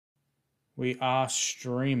We are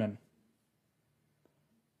streaming.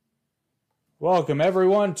 Welcome,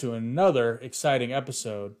 everyone, to another exciting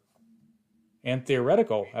episode and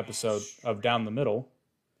theoretical episode of Down the Middle.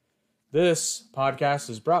 This podcast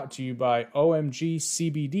is brought to you by OMG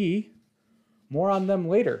CBD. More on them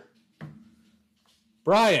later.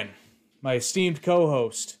 Brian, my esteemed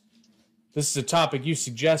co-host, this is a topic you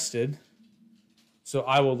suggested, so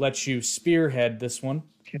I will let you spearhead this one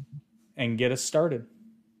and get us started.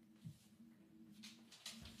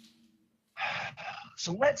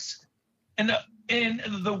 So in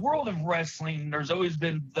the world of wrestling, there's always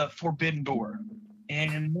been the forbidden door,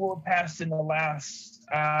 and more past in the last,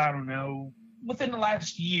 within the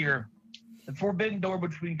last year, the forbidden door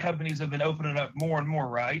between companies have been opening up more and more,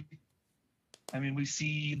 right? I mean, we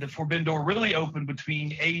see the forbidden door really open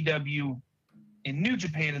between AEW and New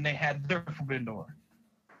Japan, and they had their forbidden door.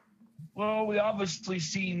 Well, we obviously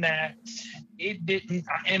seen that it didn't,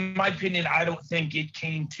 in my opinion, I don't think it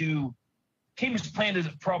came as planned as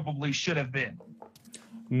it probably should have been.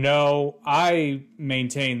 No, I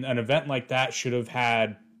maintain an event like that should have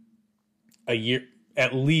had a year,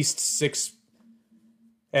 at least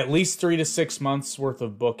 3 to 6 months worth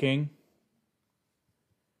of booking,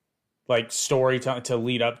 like story to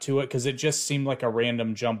lead up to it, because it just seemed like a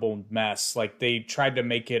random jumbled mess. Like they tried to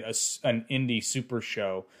make it an indie super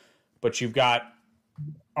show, but you've got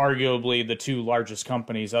arguably the two largest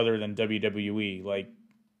companies other than WWE. Like,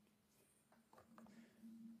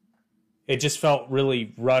 it just felt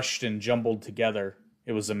really rushed and jumbled together.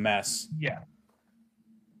 It was a mess. Yeah.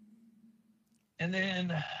 And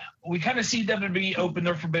then we kind of see WWE open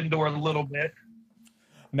their forbidden door a little bit.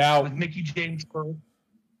 Now, with Mickie James first.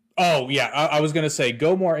 Oh, yeah. I was going to say,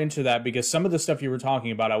 go more into that, because some of the stuff you were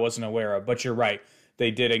talking about I wasn't aware of. But you're right.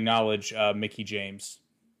 They did acknowledge Mickie James.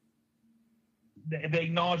 They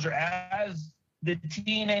acknowledge her as the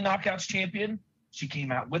TNA Knockouts champion. She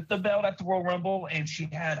came out with the belt at the Royal Rumble, and she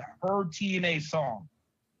had her TNA song.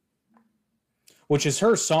 Which is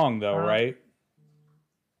her song, though, right?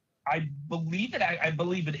 I believe it. I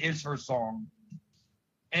believe it is her song.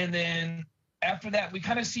 And then after that, we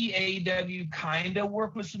kind of see AEW kind of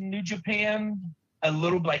work with some New Japan, a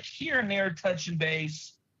little like here and there, touch and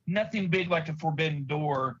base. Nothing big like the Forbidden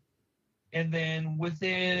Door. And then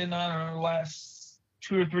within, the last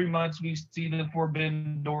 2 or 3 months, we see the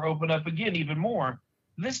Forbidden Door open up again even more,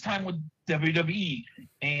 this time with WWE.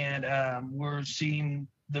 And we're seeing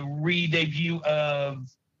the re-debut of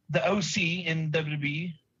the OC in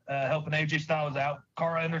WWE, helping AJ Styles out,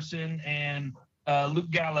 Carl Anderson and Luke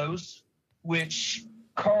Gallows, which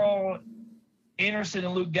Carl Anderson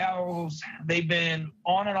and Luke Gallows, they've been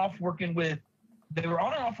on and off working with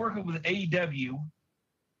AEW.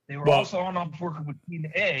 They were also on and off working with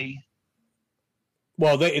TNA.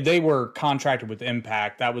 Well, they were contracted with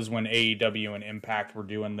Impact. That was when AEW and Impact were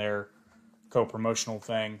doing their co-promotional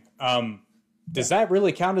thing. Does that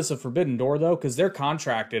really count as a forbidden door, though? Because they're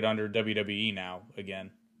contracted under WWE now again.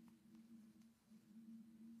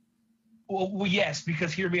 Well, yes,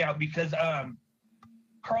 because hear me out. Because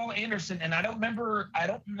Carl Anderson, and I don't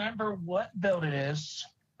remember what belt it is.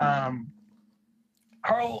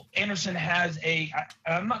 Carl Anderson has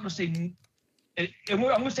I'm not going to say. I'm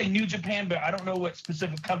going to say New Japan, but I don't know what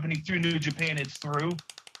specific company through New Japan it's through.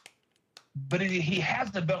 But he has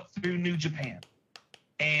the belt through New Japan.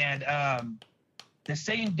 And the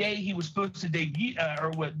same day he was supposed to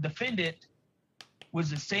defend it was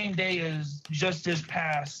the same day as just this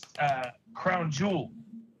past Crown Jewel.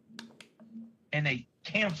 And they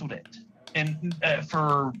canceled it and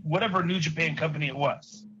for whatever New Japan company it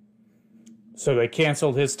was. So they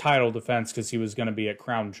canceled his title defense because he was going to be at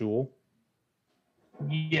Crown Jewel?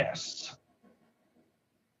 Yes.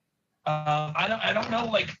 I don't know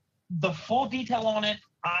like the full detail on it.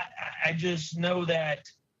 I just know that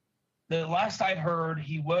the last I heard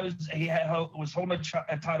he was holding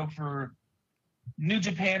a title for New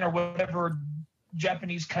Japan or whatever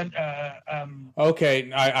Japanese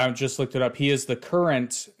Okay, I just looked it up. He is the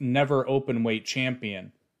current never open weight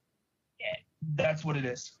champion. Yeah, that's what it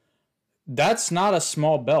is. That's not a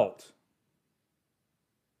small belt.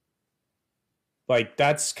 Like,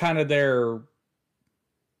 that's kind of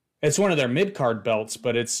it's one of their mid-card belts,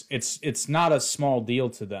 but it's not a small deal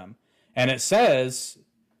to them. And it says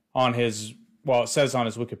on his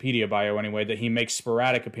Wikipedia bio anyway, that he makes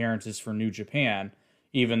sporadic appearances for New Japan,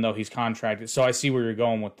 even though he's contracted. So I see where you're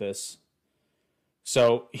going with this.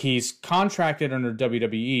 So he's contracted under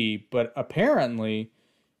WWE, but apparently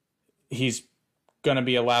he's going to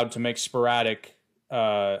be allowed to make sporadic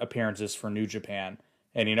appearances for New Japan.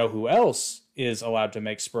 And you know who else is allowed to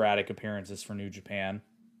make sporadic appearances for New Japan?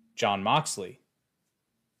 Jon Moxley.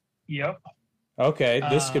 Yep. Okay,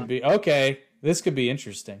 this could be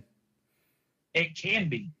interesting. It can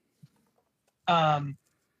be.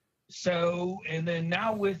 So, and then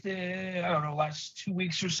now within, I don't know, last 2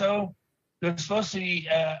 weeks or so, there's supposed to be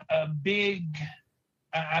a big,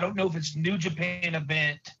 I don't know if it's New Japan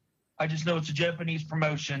event. I just know it's a Japanese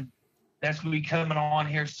promotion that's going to be coming on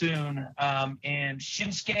here soon. And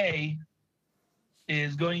Shinsuke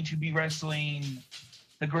is going to be wrestling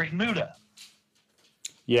the Great Muta.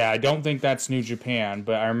 Yeah, I don't think that's New Japan,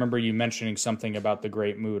 but I remember you mentioning something about the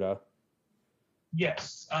Great Muta.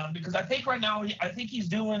 Yes, because I think right now, I think he's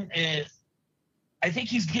doing it. I think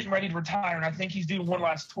he's getting ready to retire, and I think he's doing one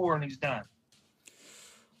last tour, and he's done.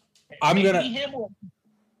 It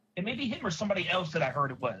may be him or somebody else that I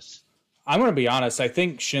heard it was. I'm gonna be honest. I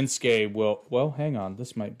think Shinsuke will. Well, hang on.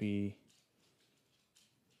 This might be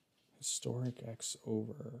Historic X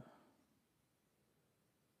over.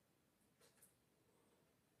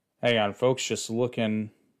 Hang on, folks. Just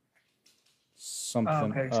looking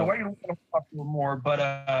something. Okay, so we're going to talk a little more, but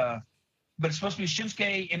it's supposed to be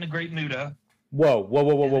Shinsuke in the Great Muta. Whoa.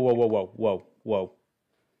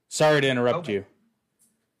 Sorry to interrupt you.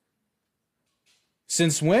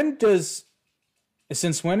 Since when is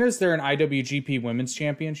there an IWGP Women's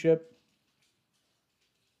Championship?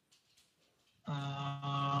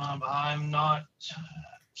 I'm not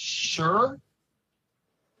sure.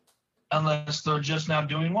 Unless they're just now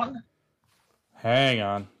doing one. Hang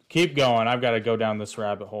on. Keep going. I've got to go down this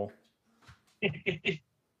rabbit hole.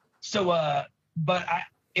 So, and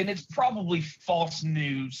it's probably false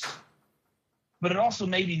news, but it also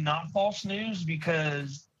may be not false news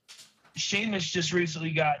because Sheamus just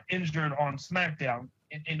recently got injured on SmackDown,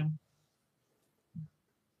 and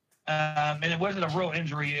it wasn't a real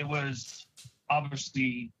injury. It was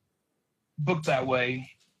obviously booked that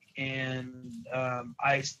way. And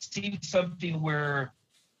I see something where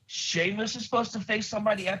Sheamus is supposed to face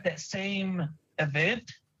somebody at that same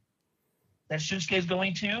event that Shinsuke is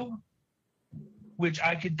going to, which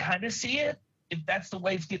I could kind of see it if that's the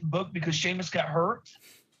way it's getting booked because Sheamus got hurt.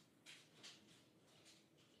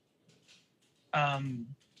 But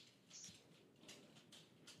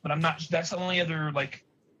I'm not. That's the only other like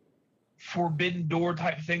forbidden door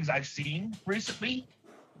type things I've seen recently.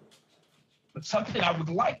 But something I would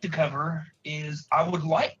like to cover is I would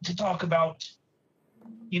like to talk about,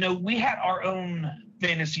 we had our own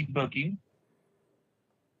fantasy booking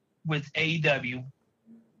with AEW,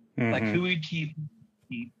 like who we'd keep.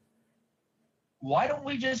 Why don't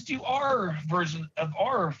we just do our version of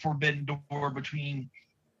our forbidden door between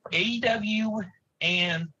AEW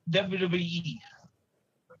and WWE?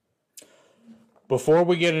 Before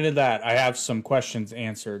we get into that, I have some questions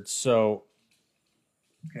answered.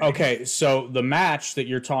 Okay, so the match that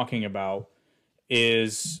you're talking about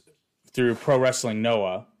is through Pro Wrestling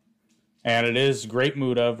Noah, and it is Great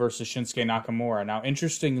Muta versus Shinsuke Nakamura. Now,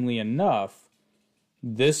 interestingly enough,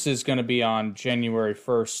 this is going to be on January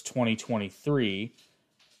 1st, 2023.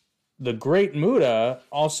 The Great Muta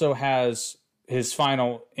also has his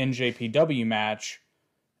final NJPW match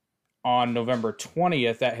on November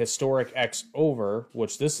 20th at Historic X Over,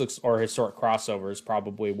 which this looks, or Historic Crossover is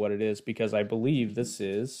probably what it is, because I believe this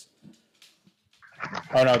is,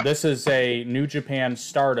 this is a New Japan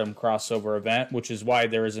Stardom crossover event, which is why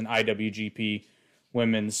there is an IWGP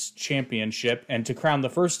Women's Championship. And to crown the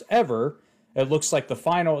first ever, it looks like the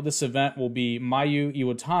final of this event will be Mayu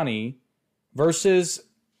Iwatani versus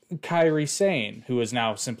Kairi Sane, who is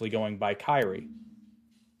now simply going by Kairi.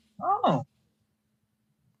 Oh.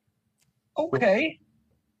 Okay.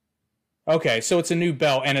 Okay, so it's a new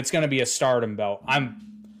belt, and it's going to be a Stardom belt.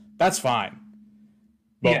 That's fine.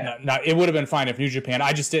 Well, yeah. It would have been fine if New Japan.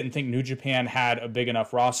 I just didn't think New Japan had a big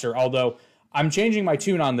enough roster. Although I'm changing my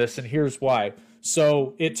tune on this, and here's why.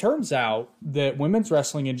 So it turns out that women's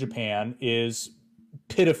wrestling in Japan is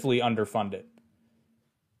pitifully underfunded,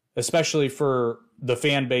 especially for the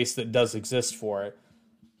fan base that does exist for it.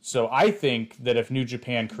 So I think that if New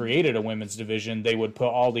Japan created a women's division, they would put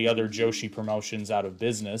all the other Joshi promotions out of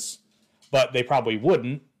business. But they probably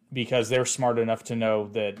wouldn't, because they're smart enough to know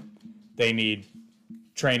that they need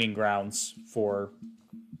training grounds for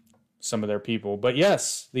some of their people. But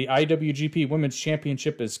yes, the IWGP Women's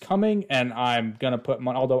Championship is coming, and I'm going to put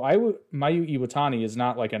although Mayu Iwatani is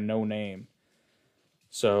not like a no-name.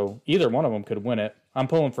 So either one of them could win it. I'm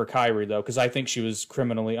pulling for Kairi, though, because I think she was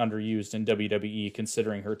criminally underused in WWE,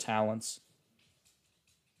 considering her talents.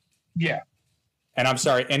 Yeah. And I'm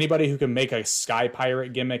sorry, anybody who can make a Sky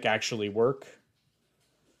Pirate gimmick actually work?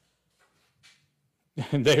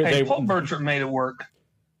 Paul Bertrand made it work.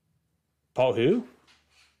 Paul who?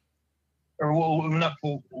 Or not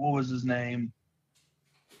Paul, what was his name?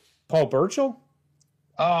 Paul Burchill?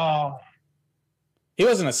 Oh, He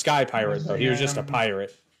wasn't a sky pirate, though. He was just a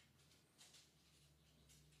pirate.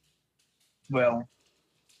 Well.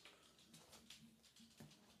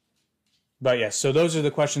 But yeah, so those are the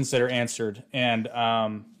questions that are answered. And,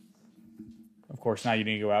 of course, now you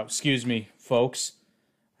need to go out. Excuse me, folks.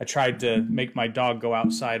 I tried to make my dog go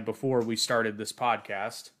outside before we started this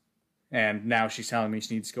podcast. And now she's telling me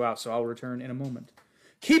she needs to go out, so I'll return in a moment.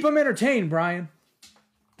 Keep them entertained, Brian.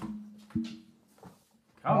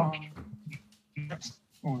 What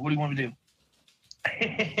do you want me to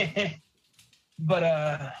do?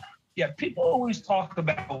 But, yeah, people always talk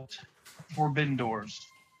about forbidden doors.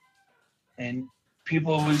 And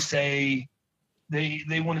people always say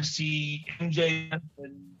they want to see MJF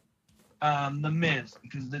and The Miz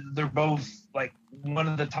because they're both like one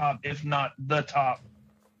of the top, if not the top,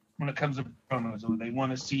 when it comes to promos. Or they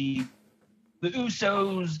want to see the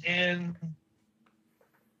Usos and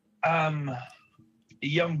the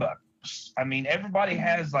Young Bucks. I mean, everybody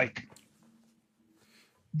has like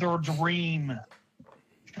their dream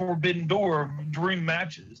forbidden door, dream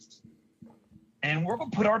matches. And we're going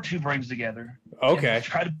to put our two brains together. Okay. And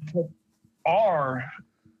try to put our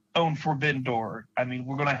own forbidden door. I mean,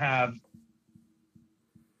 we're going to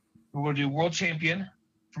do world champion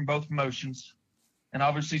from both promotions. And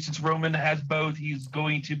obviously, since Roman has both, it's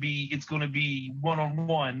going to be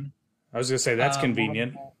one-on-one. I was going to say, that's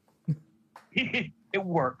convenient. It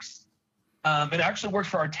works. It actually works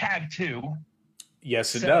for our tag, too.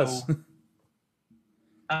 Yes, it does.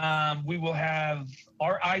 We will have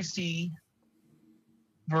our IC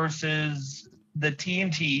versus the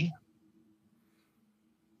TNT.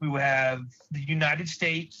 We will have the United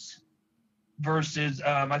States versus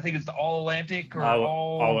I think it's the All Atlantic or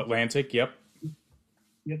All Atlantic. Yep.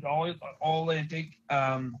 Yep, All Atlantic.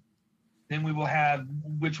 Then we will have,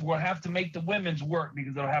 which will have to make the women's work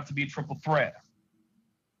because it'll have to be a triple threat.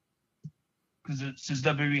 Because since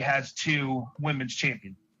WWE has two women's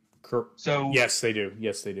champions. So yes, they do.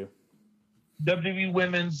 Yes, they do. WWE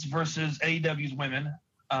women's versus AEW's women.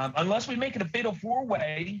 Unless we make it a fatal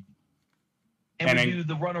four-way and we do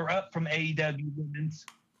the runner-up from AEW women's.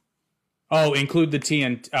 Oh, include the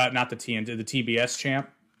not the TNT, the TBS champ.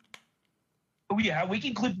 Oh yeah, we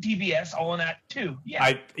can include TBS all in that too.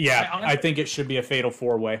 Yeah, I think it should be a fatal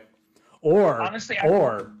four-way. Or honestly,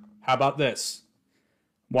 how about this?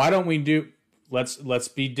 Why don't we do? Let's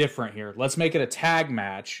be different here. Let's make it a tag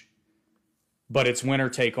match, but it's winner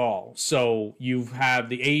take all. So you have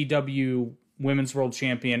the AEW Women's World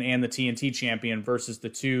Champion and the TNT Champion versus the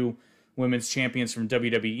two women's champions from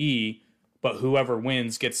WWE, but whoever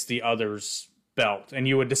wins gets the other's belt, and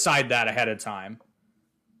you would decide that ahead of time.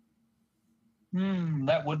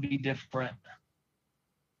 That would be different.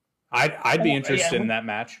 I'd be interested in that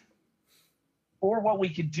match. Or what we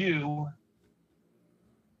could do,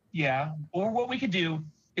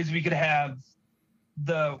 is we could have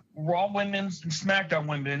the Raw Women's and SmackDown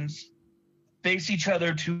Women's face each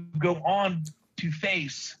other to go on to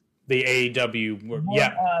face the AEW.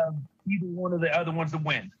 Either one of the other ones to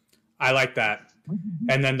win. I like that.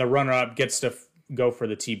 And then the runner-up gets to go for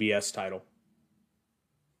the TBS title.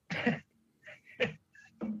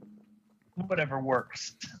 Whatever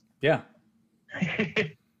works. Yeah.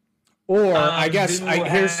 Or I guess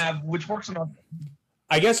which works enough.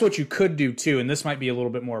 I guess what you could do too, and this might be a little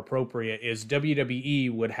bit more appropriate, is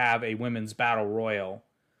WWE would have a women's battle royal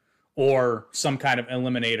or some kind of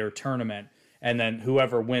eliminator tournament, and then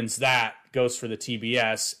whoever wins that goes for the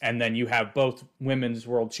TBS, and then you have both women's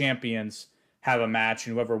world champions have a match,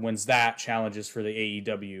 and whoever wins that challenges for the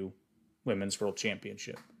AEW Women's World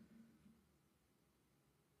Championship.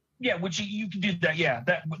 Yeah, which you can do that. Yeah,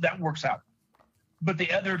 that works out. But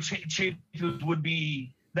the other champions would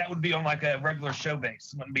be on like a regular show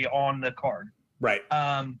base. It wouldn't be on the card. Right.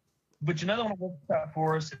 Which another one that works out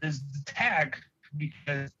for us is the tag,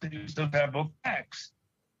 because we still have both tags.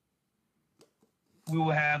 We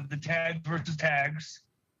will have the tag versus tags.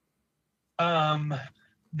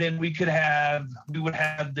 Then we would have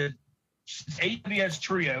the AWS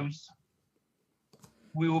trios.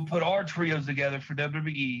 We will put our trios together for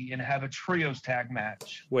WWE and have a trios tag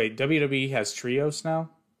match. Wait, WWE has trios now?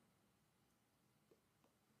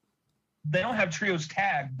 They don't have trios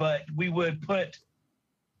tag, but we would put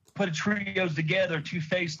trios together to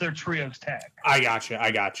face their trios tag. I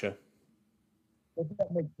gotcha. If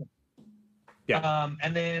that makes sense. Yeah.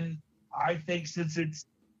 And then I think since it's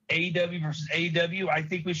AEW versus AEW, I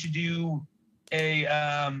think we should do a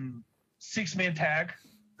 6-man tag,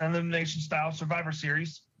 elimination style Survivor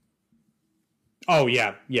Series. Oh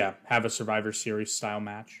yeah. Have a Survivor Series style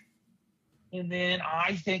match. And then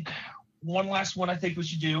I think one last one I think we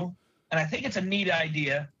should do, and I think it's a neat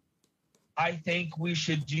idea. I think we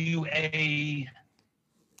should do a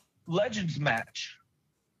Legends match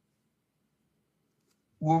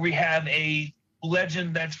where we have a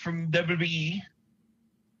legend that's from WWE,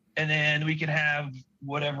 and then we can have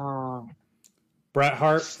whatever Bret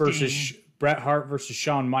Hart Sting. versus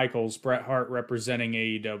Shawn Michaels. Bret Hart representing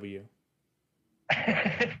AEW.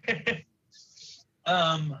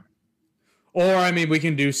 Or I mean, we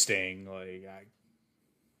can do Sting,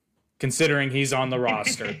 considering he's on the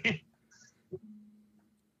roster.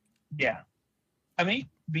 Yeah, I mean,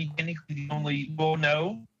 be the only. Well,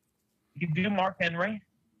 no, we can do Mark Henry.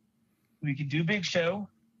 We could do Big Show.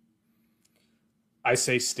 I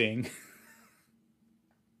say Sting.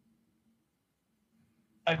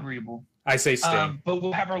 Agreeable. I say Sting. But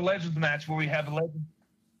we'll have our Legends match where we have a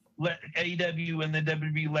AEW and the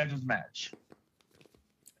WWE Legends match.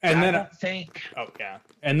 And then I think. Oh yeah,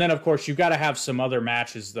 and then of course you've got to have some other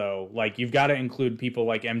matches though. Like you've got to include people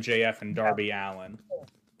like MJF and Darby Allin.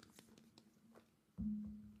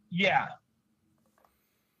 Yeah.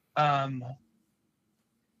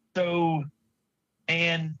 So,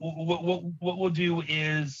 and what we'll do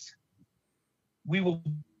is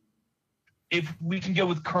if we can go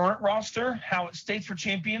with current roster, how it states for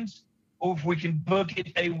champions, or if we can book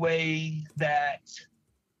it a way that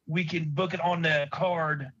we can book it on the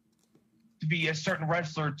card to be a certain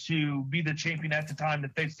wrestler to be the champion at the time to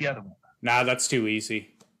face the other one. Nah, that's too easy.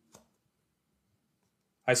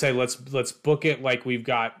 I say let's book it like we've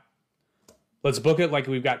got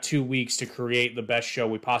 2 weeks to create the best show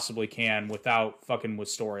we possibly can without fucking with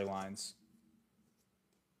storylines.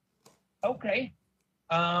 Okay.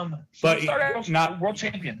 But start out not world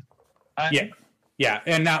champion. Yeah.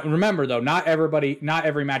 And now remember though, not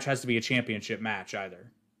every match has to be a championship match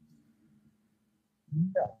either.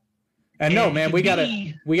 No. And no, man, we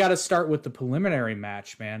gotta start with the preliminary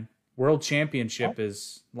match, man. World Championship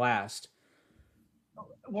is last.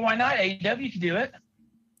 Well, why not? AEW can do it.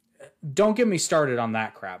 Don't get me started on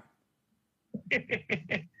that crap.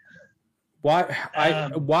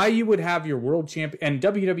 Why you would have your world champion, and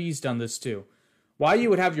WWE's done this too. Why you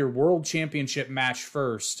would have your world championship match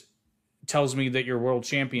first tells me that your world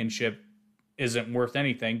championship isn't worth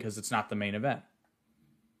anything because it's not the main event.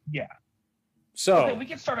 Yeah. So okay, we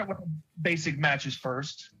can start out with the basic matches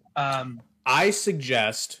first. I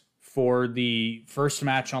suggest for the first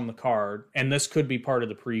match on the card, and this could be part of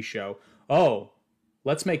the pre-show. Oh,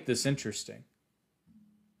 let's make this interesting.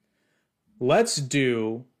 Let's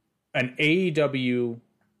do an AEW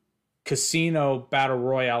casino battle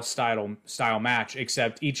royale style match,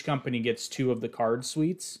 except each company gets 2 of the card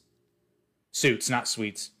suits, not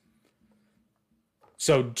suites.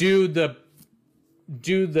 So do the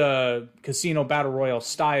casino battle royale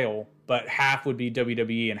style, but half would be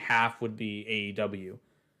WWE and half would be AEW.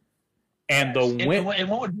 And yes. the win. And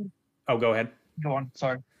what would be... Oh, go ahead. Go on.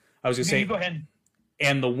 Sorry. I was gonna say. You go ahead.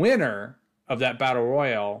 And the winner of that battle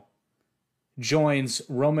royale joins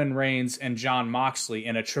Roman Reigns and Jon Moxley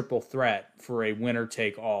in a triple threat for a winner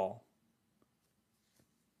take all.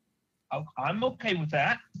 I'm okay with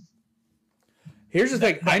that. Here's the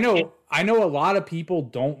thing. I know a lot of people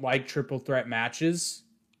don't like triple threat matches.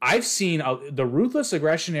 I've seen the Ruthless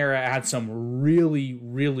Aggression era had some really,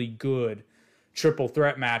 really good triple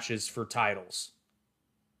threat matches for titles.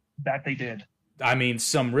 That they did. I mean,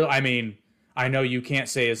 I know you can't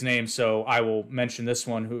say his name, so I will mention this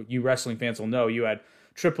one. Who you wrestling fans will know. You had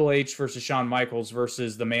Triple H versus Shawn Michaels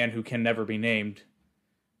versus the man who can never be named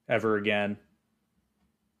ever again.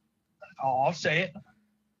 I'll say it.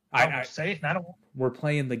 I'll say it. And I don't. We're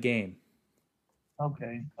playing the game.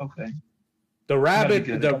 Okay. The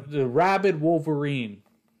rabid Wolverine,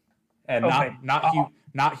 and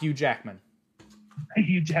not Hugh Jackman.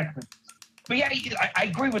 Hugh Jackman. But yeah, I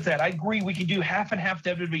agree with that. I agree. We can do half and half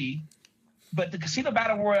WWE. But the Casino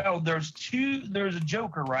Battle Royale, there's a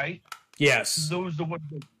Joker, right? Yes. So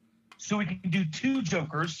we can do 2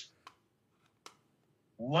 Jokers.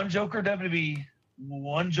 1 Joker WWE,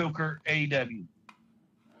 1 Joker AEW.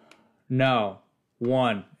 No,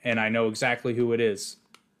 1, and I know exactly who it is.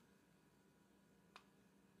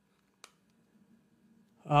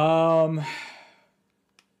 Okay.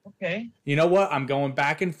 You know what? I'm going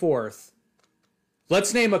back and forth.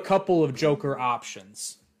 Let's name a couple of Joker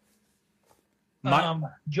options.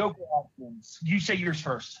 Joker options. You say yours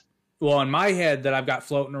first. Well, in my head that I've got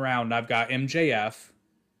floating around, I've got MJF.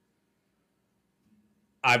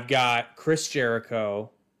 I've got Chris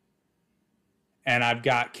Jericho. And I've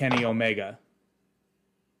got Kenny Omega.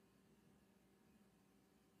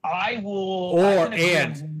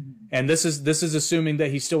 And this is assuming that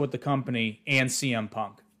he's still with the company, and CM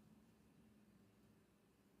Punk.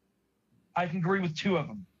 I can agree with two of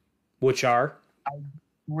them. Which are? I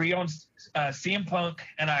agree on CM Punk,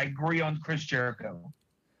 and I agree on Chris Jericho.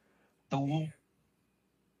 Kenny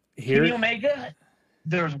Omega,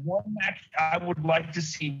 there's one match I would like to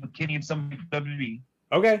see with Kenny and somebody from WWE.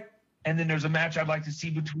 Okay. And then there's a match I'd like to see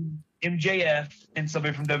between MJF and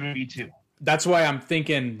somebody from WWE too. That's why I'm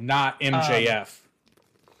thinking not MJF.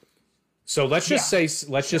 So let's just say,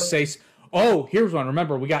 oh, here's one.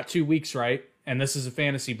 Remember, we got 2 weeks, right? And this is a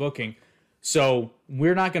fantasy booking. So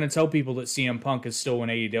we're not going to tell people that CM Punk is still in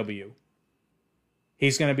AEW.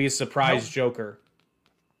 He's going to be a surprise Joker.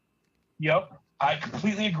 Yep, I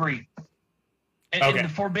completely agree. And the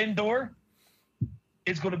Forbidden Door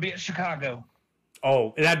is going to be at Chicago.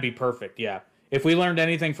 Oh, that'd be perfect, yeah. If we learned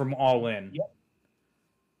anything from All In.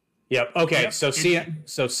 Yep. Okay, so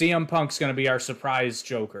CM Punk's going to be our surprise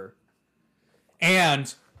Joker.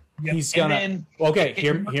 And he's going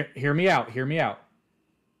to... hear me out.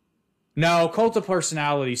 No, Cult of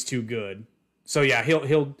Personality's too good. So yeah,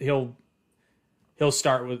 he'll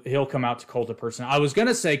come out to Cult of Personality. I was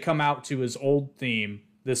gonna say come out to his old theme,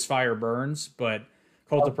 This Fire Burns, but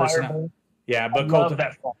Cult of Personality. Yeah, but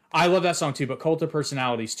I love that song too, but Cult of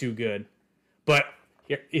Personality's too good. But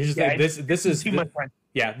this is too much fun.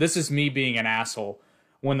 Yeah, this is me being an asshole.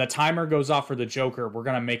 When the timer goes off for the Joker, we're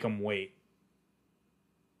gonna make him wait.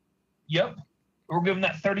 Yep. We're giving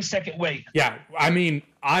that 30-second wait. Yeah, I mean,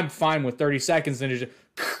 I'm fine with 30 seconds, and it's just...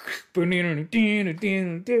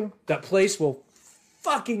 that place will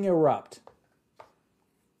fucking erupt.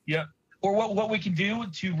 Yep. Or what we can do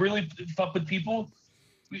to really fuck with people...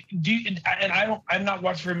 I'm not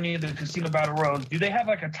watching very many of the Casino Battle Royals. Do they have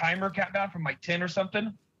like a timer countdown from like 10 or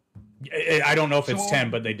something? I don't know if it's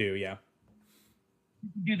 10, but they do, yeah.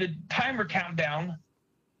 Do the timer countdown,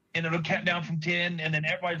 and it'll count down from 10, and then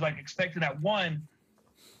everybody's like expecting that 1,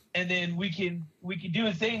 and then we can do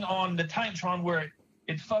a thing on the Titantron where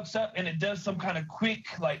it fucks up and it does some kind of quick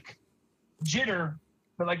like jitter,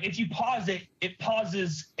 but like if you pause it, it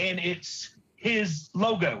pauses and it's his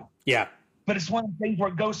logo. Yeah. But it's one of the things where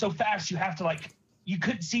it goes so fast you have to you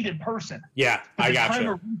couldn't see it in person. Yeah, I got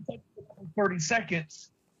you. 30 seconds,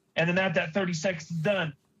 and then after that 30 seconds is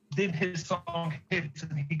done, then his song hits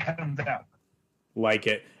and he comes out. Like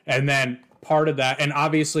it. And then part of that, and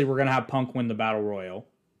obviously we're gonna have Punk win the Battle Royal.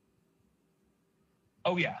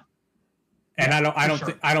 Oh yeah. And I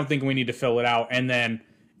don't think we need to fill it out. And then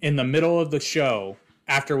in the middle of the show,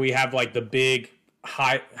 after we have like the big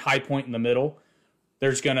high point in the middle,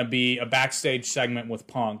 there's gonna be a backstage segment with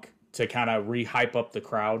Punk to kind of re-hype up the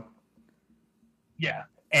crowd. Yeah.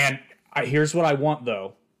 And here's what I want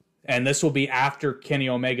though, and this will be after Kenny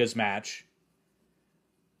Omega's match.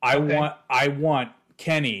 I want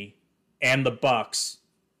Kenny and the Bucks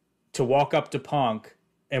to walk up to Punk,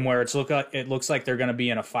 and where it looks like they're going to be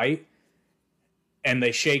in a fight, and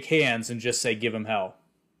they shake hands and just say, "Give him hell."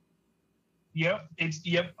 Yep,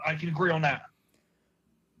 I can agree on that.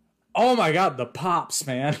 Oh my god, the pops,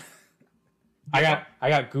 man! I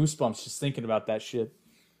got goosebumps just thinking about that shit.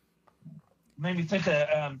 Made me think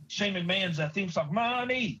of Shane McMahon's theme song,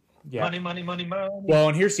 "Money." Yeah. Money. Well,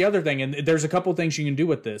 and here's the other thing, and there's a couple things you can do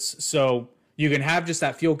with this. So you can have just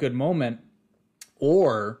that feel-good moment,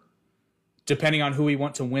 or, depending on who we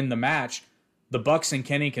want to win the match, the Bucks and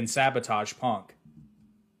Kenny can sabotage Punk.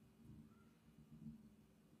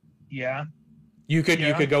 Yeah. You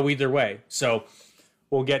could go either way. So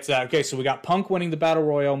we'll get to that. Okay, so we got Punk winning the Battle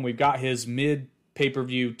Royal, and we've got his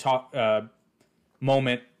mid-pay-per-view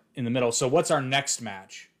moment in the middle. So what's our next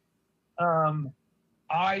match?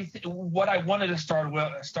 What I wanted to start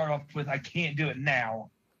off with, I can't do it now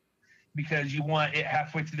because you want it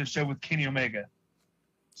halfway through the show with Kenny Omega.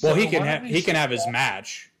 Well, he can have his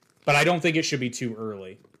match, but I don't think it should be too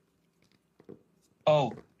early.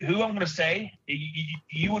 Oh, who I'm going to say?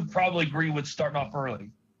 You would probably agree with starting off early.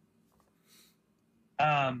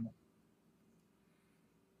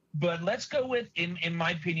 But let's go with, in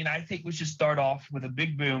my opinion, I think we should start off with a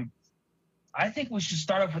big boom. I think we should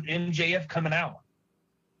start off with MJF coming out.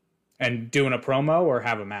 And doing a promo or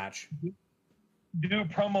have a match? Do a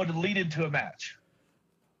promo to lead into a match.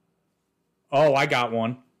 Oh, I got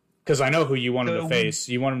one. Because I know who you want him to face.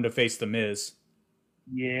 You want him to face The Miz.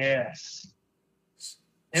 Yes.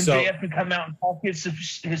 MJF can come out and talk his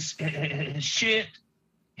shit.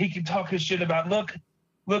 He can talk his shit about, look,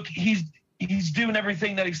 he's doing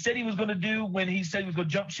everything that he said he was going to do when he said he was going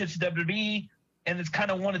to jump shit to WWE. And it's kind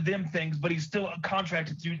of one of them things, but he's still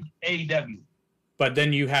contracted through AEW. But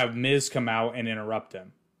then you have Miz come out and interrupt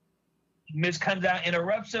him. Miz comes out,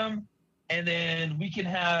 interrupts him, and then we can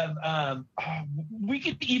have we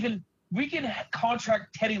can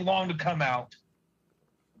contract Teddy Long to come out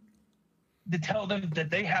to tell them that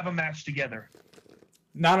they have a match together.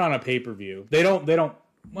 Not on a pay-per-view. They don't.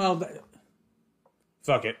 Well,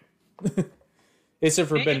 fuck it. It's a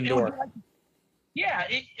forbidden door. Yeah,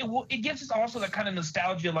 it gives us also that kind of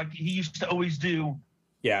nostalgia like he used to always do.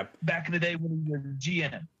 Yeah. Back in the day when he was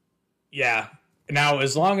GM. Yeah. Now,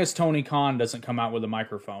 as long as Tony Khan doesn't come out with a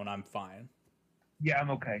microphone, I'm fine. Yeah,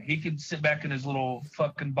 I'm okay. He can sit back in his little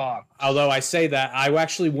fucking box. Although I say that, I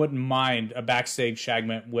actually wouldn't mind a backstage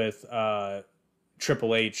segment with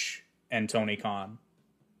Triple H and Tony Khan.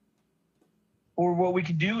 Or what we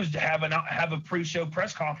could do is to have a pre-show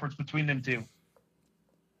press conference between them two.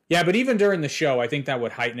 Yeah, but even during the show, I think that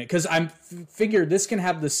would heighten it. Because I figure this can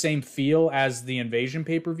have the same feel as the Invasion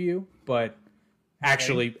pay-per-view, but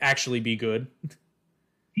actually be good.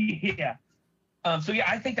 Yeah. So, yeah,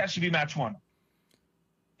 I think that should be match one.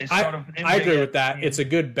 I agree with that. It's a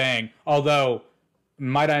good bang. Although,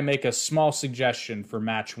 might I make a small suggestion for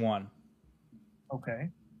match one? Okay.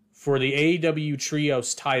 For the AEW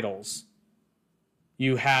Trios titles,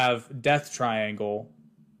 you have Death Triangle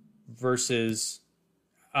versus...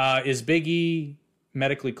 is Big E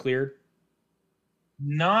medically cleared?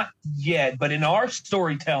 Not yet, but in our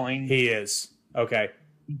storytelling... He is. Okay.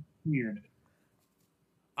 He's cleared.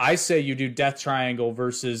 I say you do Death Triangle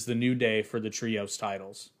versus the New Day for the Trios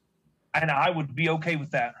titles. And I would be okay with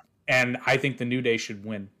that. And I think the New Day should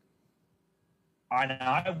win. And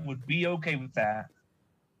I would be okay with that.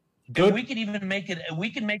 Good. And we could even make it... We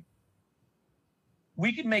could make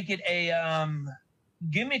it a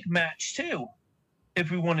gimmick match, too, if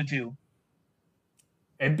we wanted to.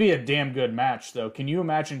 It'd be a damn good match, though. Can you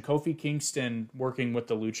imagine Kofi Kingston working with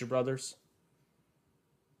the Lucha Brothers?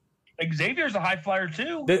 Xavier's a high flyer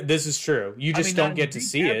too. This is true. You just don't get to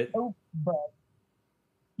see it. But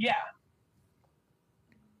yeah.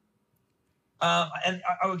 And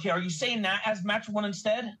okay, are you saying that as match one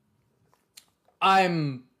instead?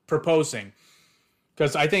 I'm proposing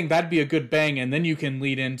because I think that'd be a good bang, and then you can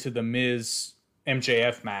lead into the Miz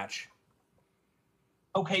MJF match.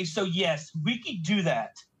 Okay, so yes, we could do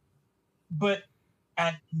that, but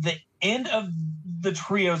at the end of the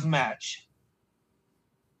trios match.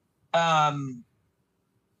 MJF,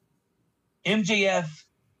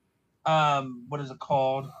 what is it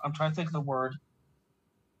called? I'm trying to think of the word.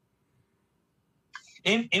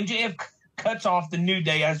 MJF cuts off the New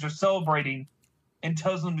Day as they're celebrating and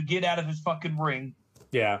tells them to get out of his fucking ring.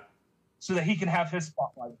 Yeah. So that he can have his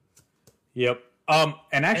spotlight. Yep.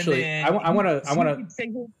 And actually, I want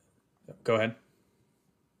to. Go ahead.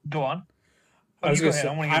 Go on. I want to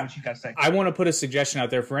hear what you guys say. I want to put a suggestion out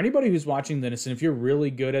there for anybody who's watching this, and if you're really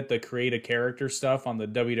good at the create a character stuff on the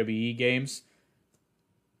WWE games,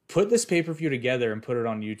 put this pay-per-view together and put it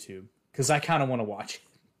on YouTube, because I kind of want to watch it.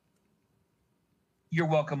 You're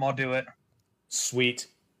welcome. I'll do it. Sweet.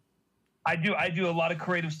 I do a lot of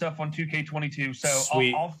creative stuff on 2K22, so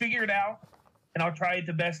I'll figure it out, and I'll try it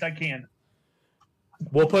the best I can.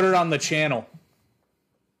 We'll put it on the channel.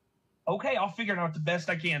 Okay, I'll figure it out the best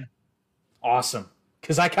I can. Awesome,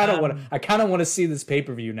 because I kind of want to see this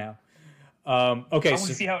pay-per-view now. Okay, I want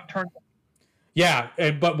to see how it turns out. Yeah,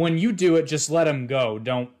 but when you do it, just let them go.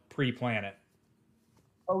 Don't pre-plan it.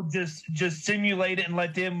 Oh, just simulate it and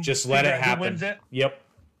let them just let it happen. Who wins it? Yep.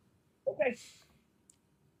 Okay.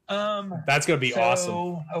 That's gonna be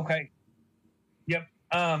awesome. Okay. Yep.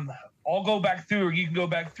 I'll go back through, or you can go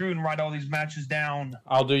back through and write all these matches down.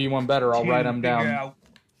 I'll do you one better. I'll write them down.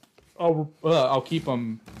 I'll keep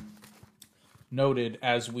them noted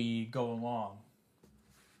as we go along.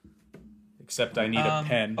 Except I need a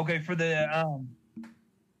pen. Okay,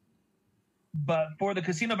 but for the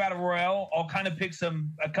Casino Battle Royale, I'll kind of pick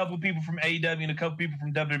a couple of people from AEW and a couple of people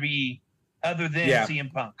from WWE, other than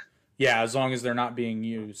CM Punk. Yeah, as long as they're not being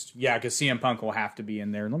used. Yeah, because CM Punk will have to be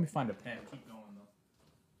in there. Let me find a pen. Keep going,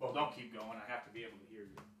 though. Well, don't keep going. I have to be able to hear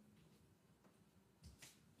you.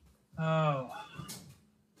 Oh.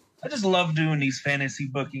 I just love doing these fantasy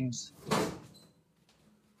bookings.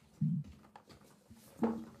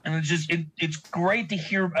 And it's great to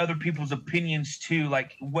hear other people's opinions, too,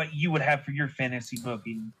 like what you would have for your fantasy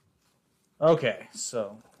booking. Okay,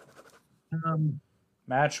 so.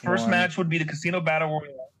 First match would be the Casino Battle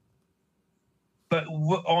Royale. But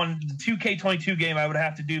on the 2K22 game, I would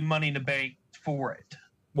have to do Money in the Bank for it.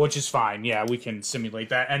 Which is fine. Yeah, we can simulate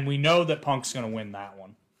that. And we know that Punk's going to win that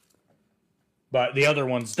one. But the other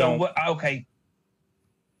ones don't. What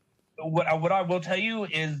I will tell you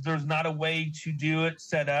is there's not a way to do it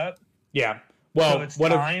set up. Yeah. Well, so it's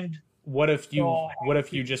timed. What if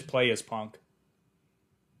you just play as Punk?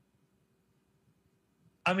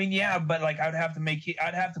 I mean, yeah, but like I'd have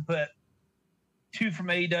to put 2 from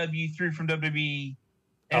AEW, 3 from WWE,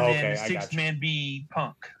 and then okay, the sixth man be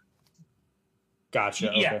Punk.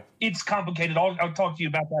 Gotcha. Yeah, okay. it's complicated. I'll talk to you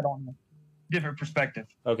about that on a different perspective.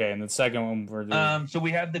 Okay, and the second one we're doing. So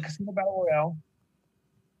we have the Casino Battle Royale,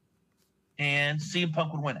 and CM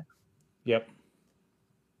Punk would win it. Yep.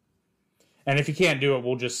 And if you can't do it,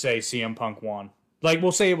 we'll just say CM Punk won. Like,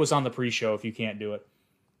 we'll say it was on the pre-show if you can't do it.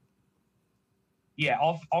 Yeah,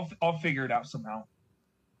 I'll figure it out somehow.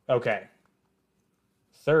 Okay.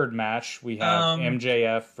 Third match, we have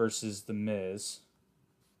MJF versus The Miz.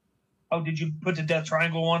 Oh, did you put the Death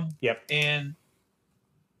Triangle one? Yep. And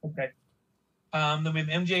okay. Then we have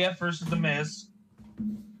MJF versus The Miz.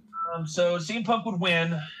 So CM Punk would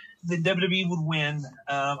win. The WWE would win.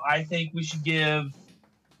 I think we should give.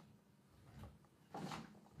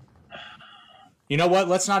 You know what?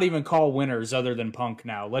 Let's not even call winners other than Punk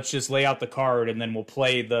now. Let's just lay out the card and then we'll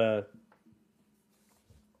play the.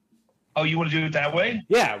 Oh, you want to do it that way?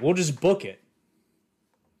 Yeah, we'll just book it.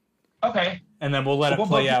 Okay. And then we'll let it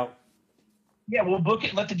play out. Yeah, we'll book it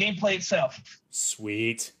and let the game play itself.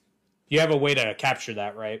 Sweet. You have a way to capture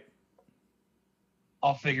that, right?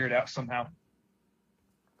 I'll figure it out somehow.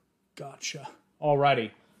 Gotcha.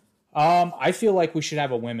 Alrighty. I feel like we should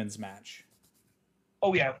have a women's match.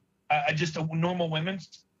 Oh, yeah. Just a normal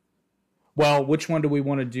women's? Well, which one do we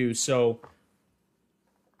want to do? So,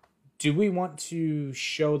 do we want to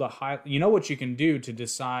show the high... You know what you can do to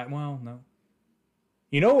decide... Well, no.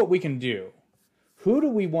 You know what we can do? Who do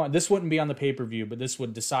we want... This wouldn't be on the pay-per-view, but this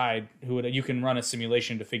would decide who it... You can run a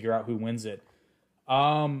simulation to figure out who wins it.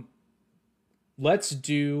 Let's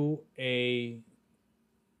do a...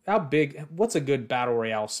 How big... What's a good Battle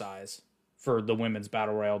Royale size for the women's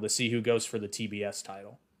Battle Royale to see who goes for the TBS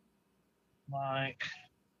title? Like...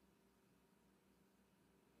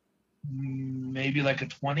 Maybe like a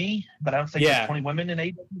 20, but I don't think there's 20 women in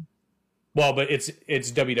AEW. Well, but it's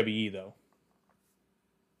WWE, though.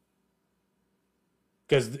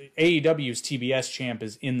 Because AEW's TBS champ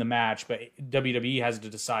is in the match, but WWE has to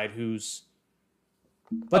decide who's.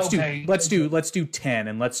 Let's do 10,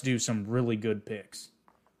 and let's do some really good picks.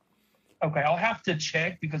 Okay, I'll have to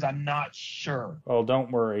check because I'm not sure. Oh,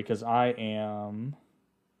 don't worry, because I am.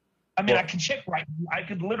 I mean, I can check right. I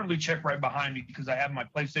could literally check right behind me because I have my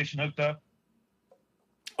PlayStation hooked up.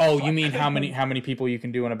 Oh, so you mean how many people you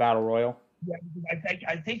can do in a battle royal? Yeah,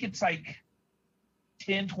 I think it's like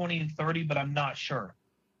 10, 20, and 30, but I'm not sure.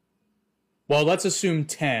 Well, let's assume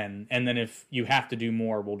 10, and then if you have to do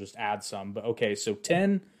more, we'll just add some. But okay, so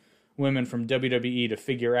 10 women from WWE to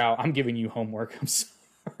figure out. I'm giving you homework. I'm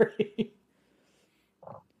sorry.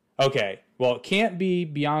 Okay, well, it can't be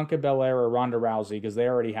Bianca Belair or Ronda Rousey because they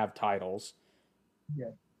already have titles.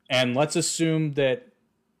 Yeah. And let's assume that,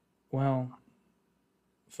 well,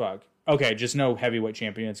 fuck. Okay, just no heavyweight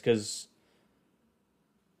champions because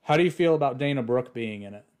how do you feel about Dana Brooke being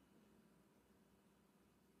in it?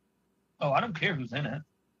 Oh, I don't care who's in it.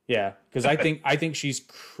 Yeah, because I think she's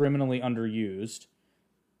criminally underused.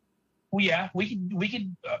 Well, yeah, we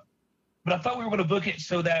could. But I thought we were going to book it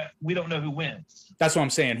so that we don't know who wins. That's what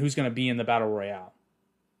I'm saying. Who's going to be in the battle royale?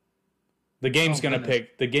 The game's going to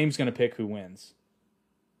pick. The game's going to pick who wins.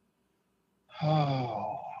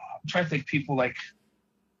 Oh, I'm trying to think. People like.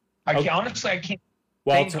 I can't think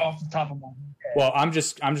off the top of my head. Well, I'm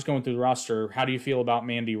just going through the roster. How do you feel about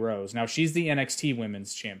Mandy Rose? Now she's the NXT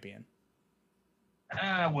Women's Champion.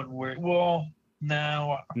 I wouldn't worry. Well,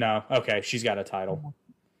 no. No. Okay, she's got a title.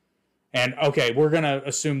 And okay, we're gonna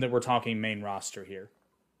assume that we're talking main roster here.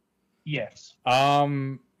 Yes. How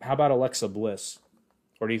about Alexa Bliss?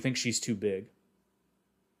 Or do you think she's too big?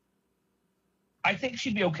 I think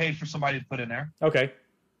she'd be okay for somebody to put in there. Okay.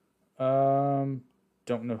 Don't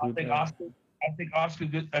know who. I think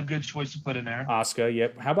Asuka a good choice to put in there. Asuka,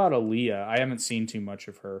 yep. How about Aaliyah? I haven't seen too much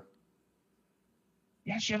of her.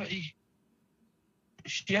 Yeah, she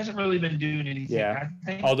hasn't really been doing anything. Yeah.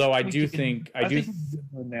 Although I do think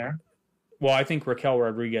in there. Well, I think Raquel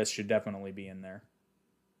Rodriguez should definitely be in there.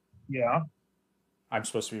 Yeah. I'm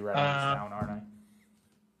supposed to be writing this down, aren't I?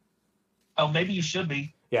 Oh, maybe you should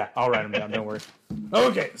be. Yeah, I'll write them down. Don't worry.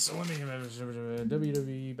 Okay, so let me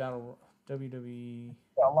WWE Battle WWE.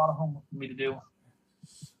 Yeah, a lot of homework for me to do.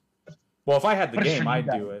 Well, if I had the game, I'd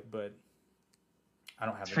do it, but I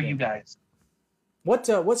don't have it. For you guys.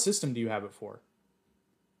 What system do you have it for?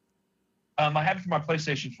 I have it for my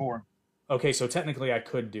PlayStation 4. Okay, so technically I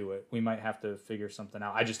could do it. We might have to figure something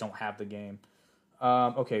out. I just don't have the game.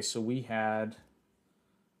 Okay, so we had...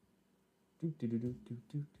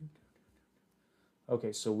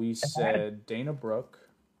 Okay, so we said Dana Brooke.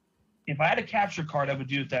 If I had a capture card, I would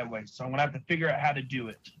do it that way. So I'm going to have to figure out how to do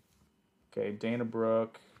it. Okay, Dana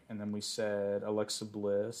Brooke, and then we said Alexa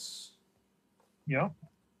Bliss. Yeah.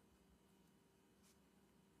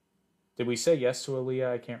 Did we say yes to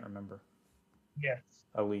Aaliyah? I can't remember. Yes.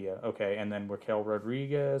 Aaliyah. Okay, and then Raquel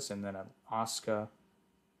Rodriguez, and then Asuka.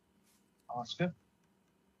 Oscar.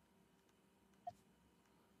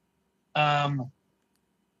 I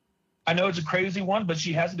know it's a crazy one, but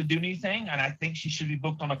she hasn't been doing anything, and I think she should be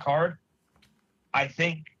booked on a card. I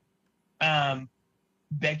think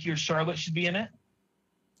Becky or Charlotte should be in it.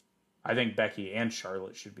 I think Becky and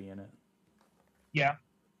Charlotte should be in it. Yeah.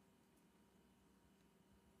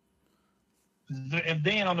 If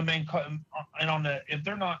they ain't on the main card, and if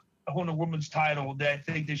they're not holding a women's title, I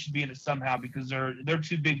think they should be in it somehow because they're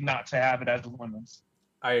too big not to have it as a women's.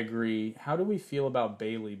 I agree. How do we feel about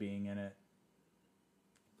Bayley being in it?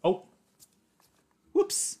 Oh.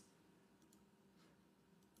 Whoops.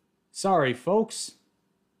 Sorry, folks.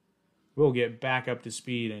 We'll get back up to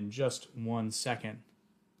speed in just 1 second.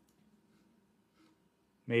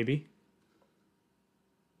 Maybe.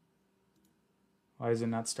 Why is it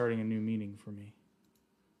not starting a new meeting for me?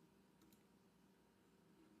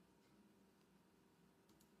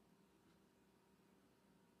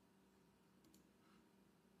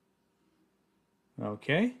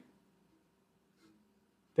 Okay.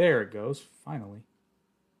 There it goes, finally.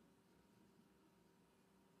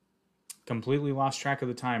 Completely lost track of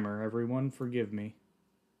the timer. Everyone, forgive me.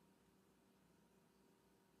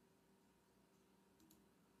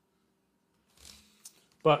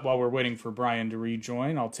 But while we're waiting for Brian to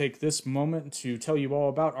rejoin, I'll take this moment to tell you all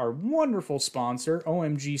about our wonderful sponsor,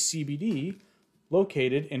 OMG CBD,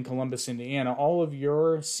 located in Columbus, Indiana. All of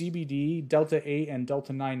your CBD, Delta 8, and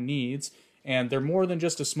Delta 9 needs, and they're more than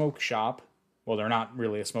just a smoke shop. Well, they're not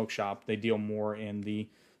really a smoke shop. They deal more in the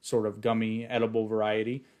sort of gummy, edible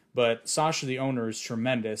variety. But Sasha, the owner, is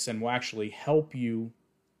tremendous and will actually help you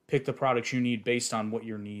pick the products you need based on what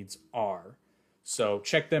your needs are. So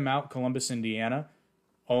check them out, Columbus, Indiana.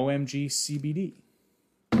 OMG CBD.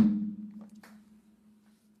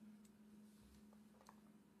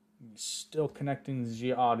 Still connecting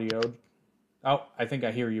the audio. Oh, I think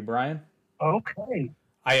I hear you, Brian. Okay.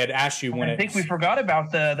 I had asked you when I think we forgot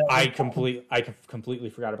about the. I completely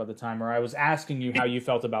forgot about the timer. I was asking you how you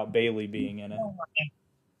felt about Bayley being in it.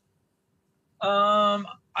 I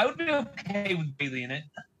would be okay with Bayley in it.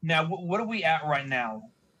 Now, what are we at right now?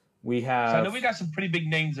 We have. So I know we got some pretty big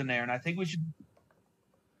names in there, and I think we should.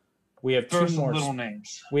 We have throw two some more little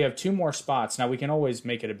names. We have 2 more spots. Now we can always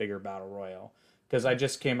make it a bigger battle royal because I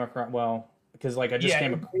just came across. Well, because like I just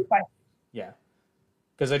came. Yeah,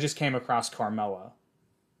 because I just came across Carmella.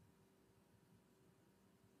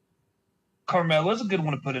 Carmella's a good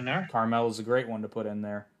one to put in there. Carmella's a great one to put in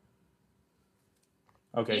there.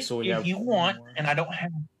 Okay, so we have. If you want, and I don't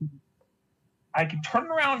have. I could turn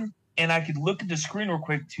around and I could look at the screen real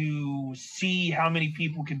quick to see how many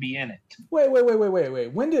people can be in it. Wait.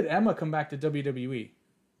 When did Emma come back to WWE?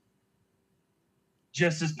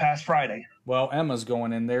 Just this past Friday. Well, Emma's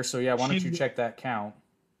going in there, so yeah, why don't you check that count?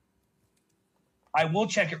 I will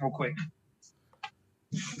check it real quick.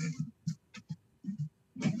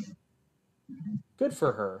 Good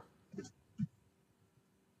for her.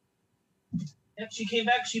 Yep, she came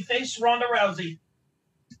back. She faced Ronda Rousey.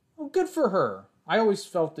 Well, good for her. I always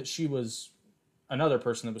felt that she was another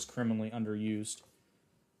person that was criminally underused.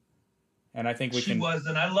 And I think She was,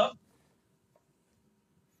 and I love.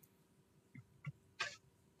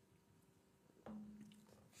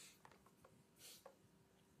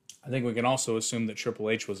 I think we can also assume that Triple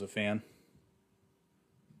H was a fan.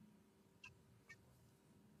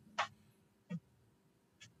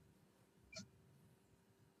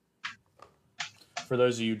 For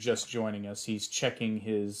those of you just joining us, he's checking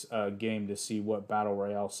his game to see what Battle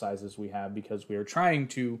Royale sizes we have because we are trying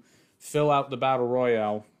to fill out the Battle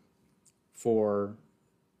Royale for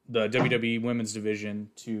the WWE Women's Division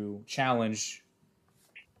to challenge,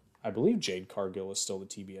 I believe Jade Cargill is still the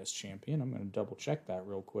TBS champion. I'm going to double check that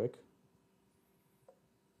real quick.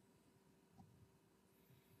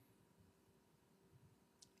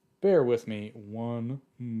 Bear with me one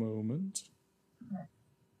moment.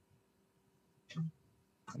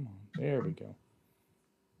 Come on, there we go.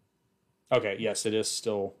 Okay, yes, it is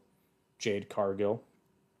still Jade Cargill.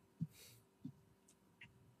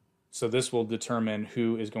 So this will determine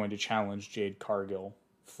who is going to challenge Jade Cargill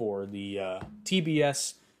for the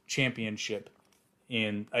TBS Championship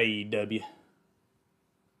in AEW.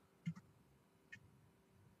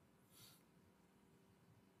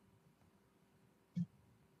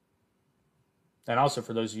 And also,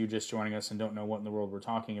 for those of you just joining us and don't know what in the world we're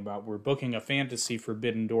talking about, we're booking a Fantasy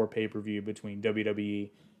Forbidden Door pay-per-view between WWE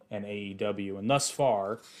and AEW. And thus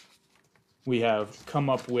far, we have come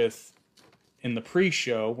up with in the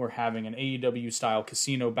pre-show, we're having an AEW-style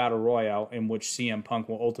casino battle royale in which CM Punk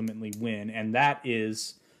will ultimately win, and that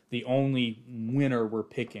is the only winner we're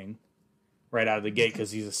picking right out of the gate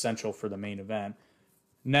because he's essential for the main event.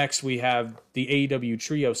 Next, we have the AEW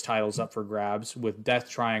Trios titles up for grabs with Death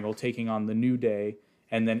Triangle taking on the New Day,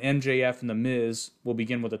 and then MJF and The Miz will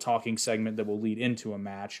begin with a talking segment that will lead into a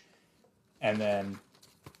match, and then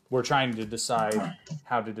we're trying to decide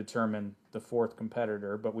how to determine the fourth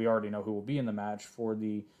competitor, but we already know who will be in the match. For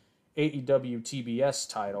the AEW TBS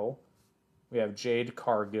title, we have Jade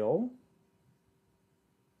Cargill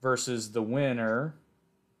versus the winner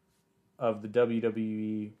of the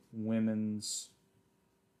WWE Women's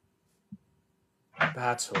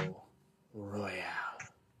Battle Royale.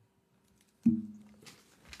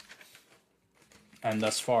 And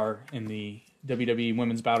thus far in the WWE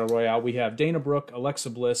Women's Battle Royale, we have Dana Brooke,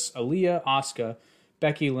 Alexa Bliss, Aaliyah, Asuka,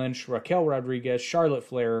 Becky Lynch, Raquel Rodriguez, Charlotte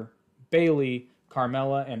Flair, Bayley,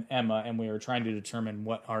 Carmella, and Emma, and we are trying to determine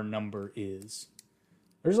what our number is.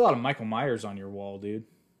 There's a lot of Michael Myers on your wall, dude.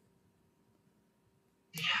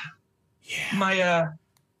 Yeah. My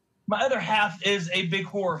other half is a big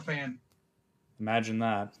horror fan. Imagine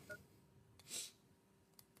that.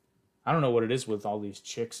 I don't know what it is with all these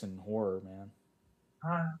chicks in horror, man.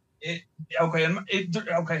 Okay.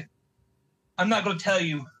 I'm not going to tell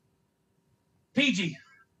you. PG.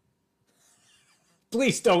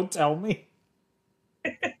 Please don't tell me.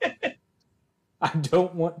 I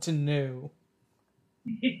don't want to know.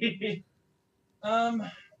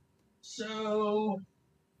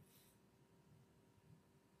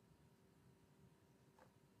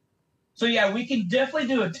 So yeah, we can definitely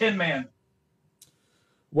do a 10-man.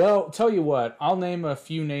 Well, tell you what, I'll name a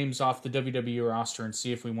few names off the WWE roster and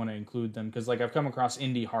see if we want to include them. Because, like, I've come across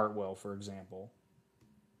Indy Hartwell, for example.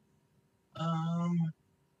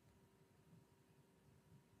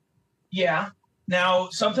 Yeah. Now,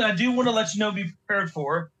 something I do want to let you know, be prepared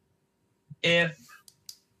for. If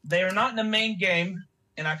they are not in the main game,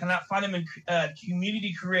 and I cannot find them in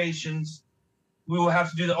community creations, we will have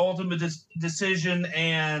to do the ultimate decision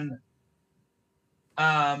and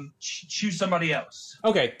choose somebody else.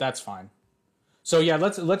 Okay, that's fine. So yeah,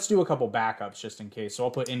 let's do a couple backups just in case. So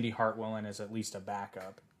I'll put Indy Hartwell in as at least a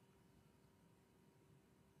backup.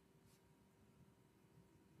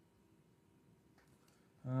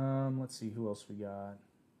 Let's see who else we got.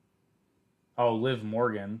 Oh, Liv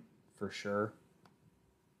Morgan for sure.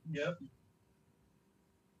 Yep.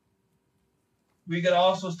 We could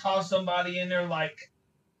also toss somebody in there like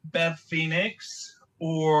Beth Phoenix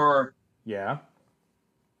or yeah.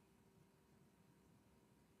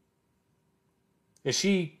 Is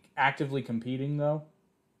she actively competing, though?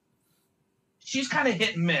 She's kind of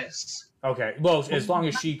hit and miss. Okay. Well, as long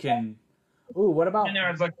as she can... Ooh, what about... And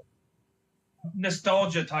there's like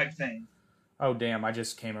nostalgia type thing. Oh, damn. I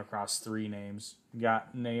just came across 3 names. We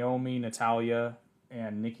got Naomi, Natalia,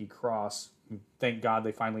 and Nikki Cross. Thank God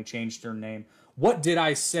they finally changed her name. What did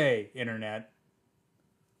I say, Internet?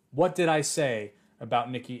 What did I say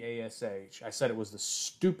about Nikki ASH? I said it was the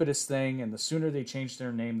stupidest thing, and the sooner they change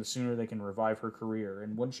their name, the sooner they can revive her career.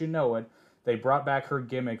 And wouldn't you know it, they brought back her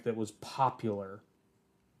gimmick that was popular.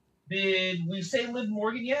 Did we say Liv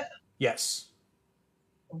Morgan yet? Yes.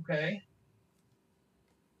 Okay.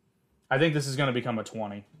 I think this is going to become a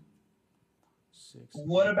 20.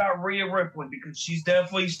 What about Rhea Ripley? Because she's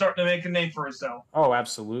definitely starting to make a name for herself. Oh,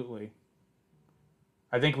 absolutely.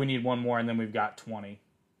 I think we need one more, and then we've got 20.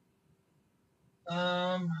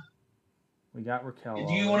 We got Raquel.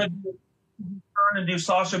 Do you want to turn and do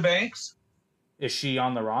Sasha Banks? Is she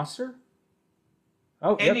on the roster?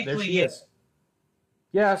 Oh, yep, there she is.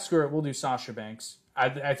 Yeah, screw it. We'll do Sasha Banks.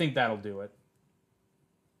 I think that'll do it.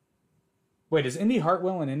 Wait, is Indy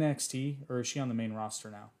Hartwell in NXT, or is she on the main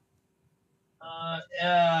roster now?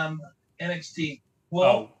 NXT.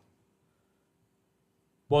 Well,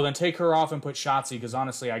 then take her off and put Shotzi, because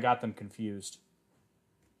honestly, I got them confused.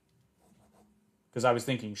 Because I was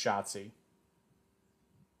thinking Shotzi.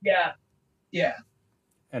 Yeah. Yeah.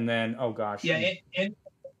 And then, oh gosh. Yeah.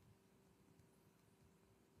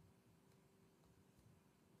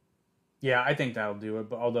 Yeah, I think that'll do it.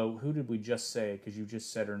 But although, who did we just say? Because you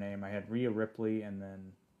just said her name. I had Rhea Ripley and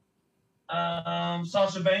then...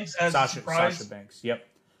 Sasha Banks as a surprise. Sasha Banks, yep.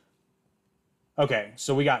 Okay,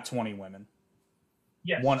 so we got 20 women.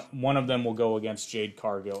 Yes. One of them will go against Jade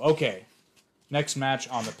Cargill. Okay, next match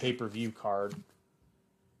on the pay-per-view card.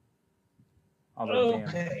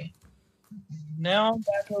 Okay. Now I'm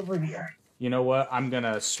back over here. You know what? I'm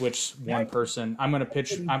gonna switch one person. I'm gonna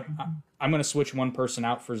pitch. I'm gonna switch one person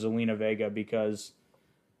out for Zelina Vega because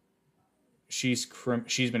she's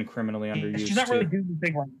been criminally underused. She's not really doing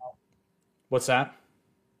anything right now. What's that?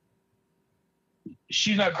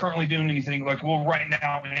 She's not currently doing anything like right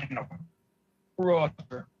now in the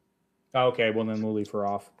roster. Okay, well then we'll leave her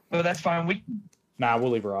off. So that's fine. We'll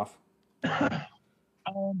leave her off.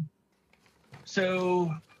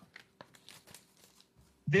 So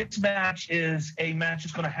this match is a match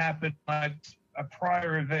that's going to happen like a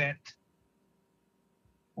prior event,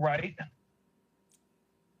 right?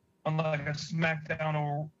 On like a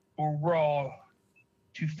SmackDown or Raw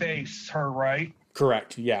to face her, right?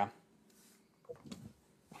 Correct. Yeah.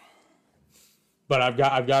 But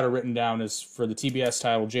I've got it written down as for the TBS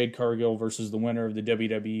title, Jade Cargill versus the winner of the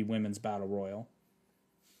WWE Women's Battle Royal.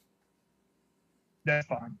 That's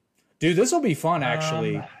fine. Dude, this will be fun,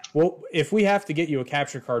 actually. Well, if we have to get you a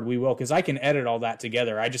capture card, we will, because I can edit all that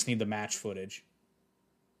together. I just need the match footage.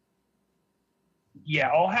 Yeah,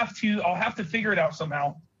 I'll have to figure it out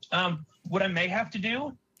somehow. What I may have to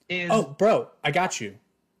do is... Oh, bro, I got you.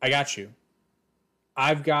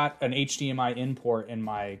 I've got an HDMI in port in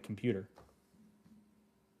my computer.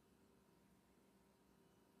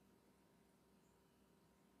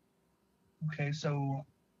 Okay, so...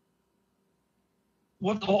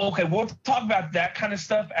 We'll talk about that kind of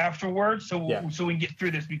stuff afterwards, so we can get through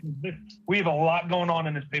this, because we have a lot going on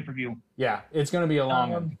in this pay-per-view. Yeah, it's going to be a long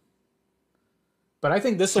one. But I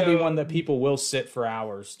think this will be one that people will sit for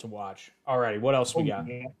hours to watch. Alrighty, what else we got?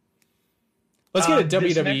 Yeah. Let's get a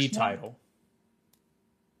WWE title.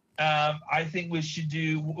 I think we should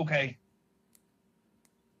do... Okay.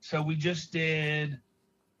 So we just did...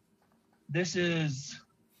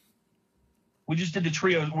 We just did the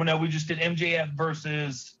trio. Well, no, we just did MJF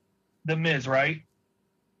versus The Miz, right?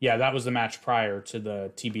 Yeah, that was the match prior to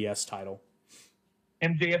the TBS title.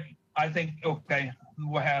 MJF, I think, okay,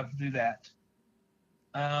 we'll have to do that.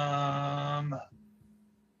 I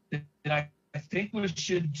think we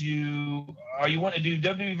should do, you want to do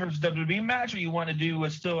WWE versus WWE match, or you want to do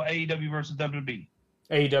still AEW versus WWE?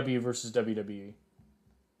 AEW versus WWE.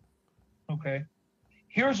 Okay.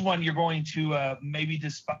 Here's one you're going to maybe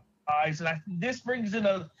despise. And this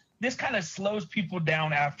kind of slows people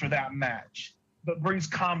down after that match, but brings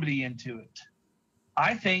comedy into it.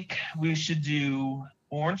 I think we should do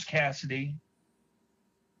Orange Cassidy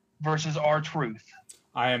versus R-Truth.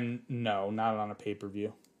 No, not on a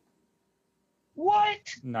pay-per-view. What?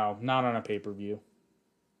 No, not on a pay-per-view.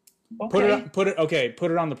 Okay.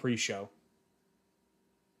 Put it on the pre-show.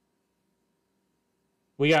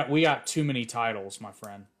 We got too many titles, my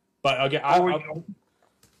friend. But again,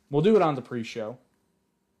 we'll do it on the pre-show.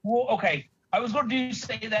 Well, okay. I was going to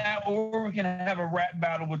say that, or we can have a rap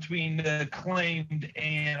battle between the Acclaimed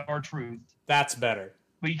and R-Truth. That's better.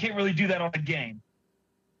 But you can't really do that on the game.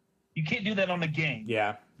 You can't do that on the game.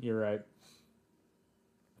 Yeah, you're right.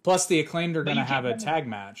 Plus, the Acclaimed are going to have a tag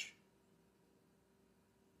match.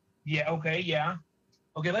 Yeah, okay, yeah.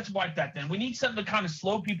 Okay, let's wipe that then. We need something to kind of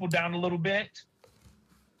slow people down a little bit,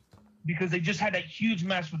 because they just had that huge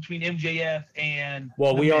match between MJF and...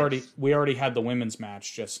 Well, we already had the women's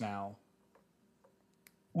match just now.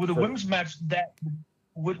 Well, the women's match, to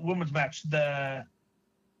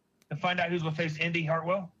find out who's going to face Indy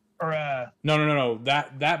Hartwell? Or No.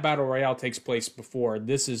 That Battle Royale takes place before.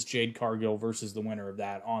 This is Jade Cargill versus the winner of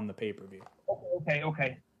that on the pay-per-view.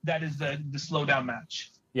 Okay. That is the slowdown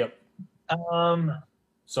match. Yep.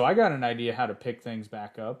 So I got an idea how to pick things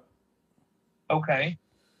back up. Okay.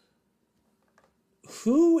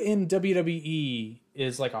 Who in WWE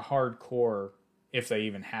is like a hardcore, if they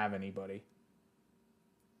even have anybody?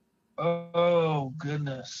 Oh,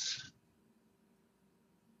 goodness.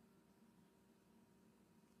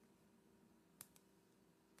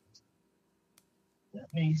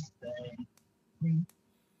 Let me say.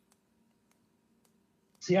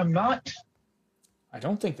 See, I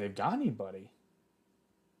don't think they've got anybody.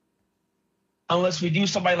 Unless we do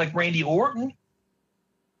somebody like Randy Orton.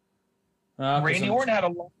 Randy Orton had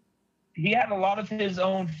a lot of his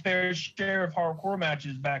own fair share of hardcore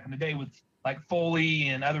matches back in the day with like Foley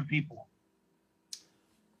and other people.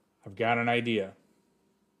 I've got an idea.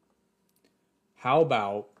 How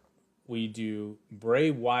about we do Bray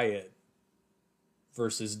Wyatt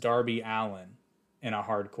versus Darby Allin in a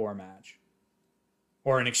hardcore match?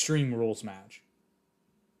 Or an Extreme Rules match?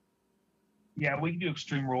 Yeah, we can do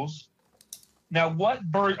Extreme Rules. Now,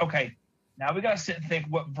 now we got to sit and think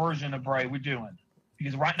what version of Bray we're doing.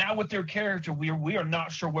 Because right now with their character, we are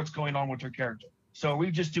not sure what's going on with their character. So are we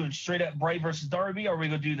just doing straight up Bray versus Darby, or are we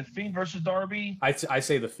going to do The Fiend versus Darby? I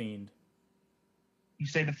say The Fiend. You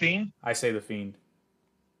say The Fiend? I say The Fiend.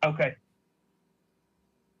 Okay.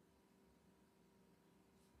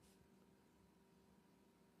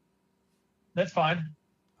 That's fine.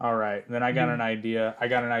 All right. Then I got an idea. I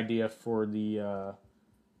got an idea for the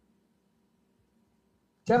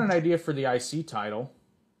IC title.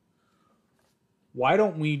 Why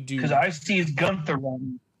don't we do? Because IC is Gunther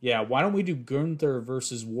one. Yeah. Why don't we do Gunther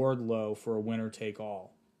versus Wardlow for a winner take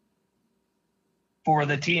all For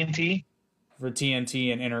the TNT? for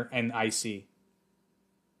TNT and IC?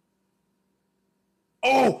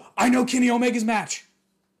 Oh, I know Kenny Omega's match.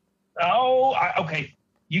 Oh, okay.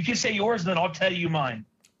 You can say yours, then I'll tell you mine.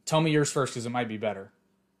 Tell me yours first because it might be better.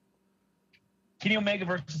 Kenny Omega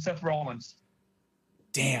versus Seth Rollins.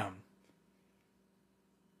 Damn.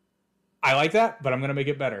 I like that, but I'm going to make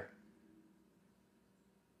it better.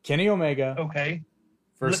 Kenny Omega. Okay.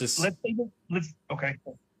 Versus. Okay.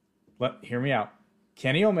 Hear me out.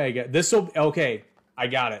 Kenny Omega. Okay, I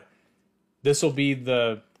got it. This will be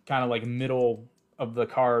the kind of like middle of the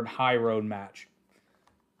card high road match.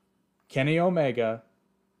 Kenny Omega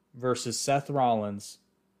versus Seth Rollins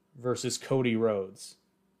versus Cody Rhodes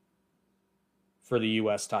for the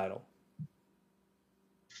U.S. title.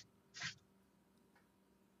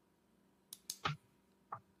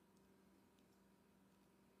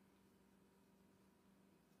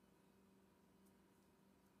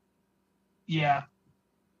 Yeah.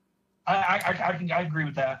 I agree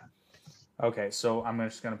with that. Okay, so I'm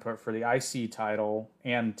just going to put for the IC title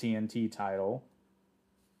and TNT title,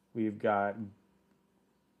 we've got.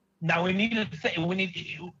 Now we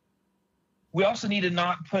also need to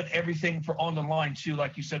not put everything for on the line too,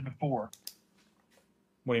 like you said before.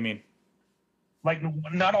 What do you mean? Like,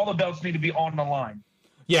 not all the belts need to be on the line.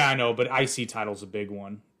 Yeah, I know, but IC title's a big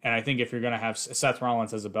one, and I think if you're going to have Seth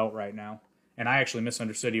Rollins as a belt right now, and I actually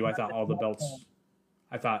misunderstood you. I thought all the belts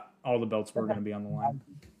were going to be on the line.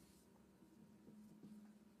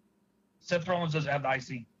 Seth Rollins doesn't have the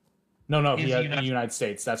IC. No, he has the United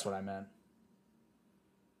States. That's what I meant.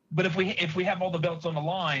 But if we have all the belts on the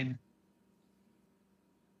line,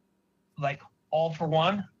 like all for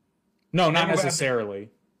one. No, not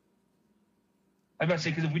necessarily. I was about to say,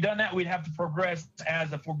 because if we done that, we'd have to progress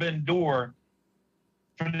as a Forbidden Door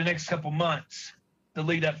for the next couple months to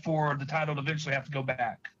lead up for the title to eventually have to go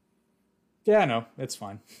back. Yeah, no, it's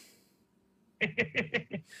fine.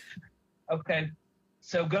 Okay.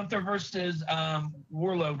 So Gunther versus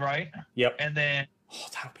Warlord, right? Yep. And then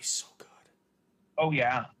that would be so good. Oh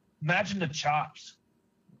yeah. Imagine the chops.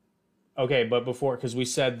 Okay, but before, because we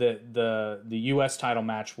said that the U.S. title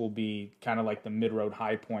match will be kind of like the mid-road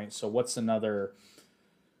high point. So what's another?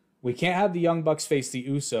 We can't have the Young Bucks face the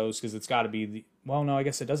Usos because it's got to be the. Well, no, I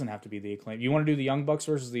guess it doesn't have to be the Acclaim. You want to do the Young Bucks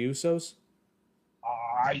versus the Usos?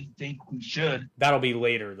 I think we should. That'll be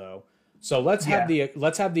later though. So let's have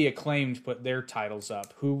the Acclaimed put their titles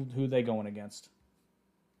up. Who they going against?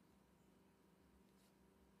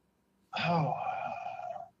 Oh.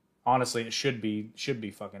 Honestly, it should be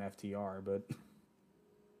fucking FTR, but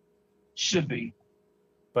should be.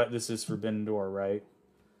 But this is Forbidden Door, right?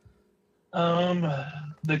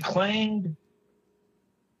 The Claimed.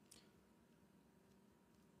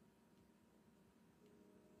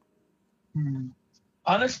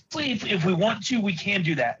 Honestly, if we want to, we can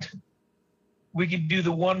do that. We could do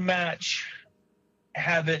the one match,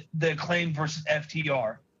 have it the Acclaim versus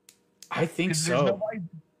FTR. I think so.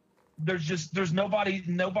 There's nobody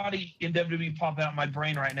in WWE pop out in my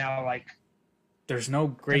brain right now. Like, there's no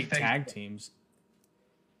great tag teams.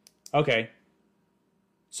 Okay.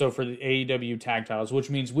 So for the AEW tag titles, which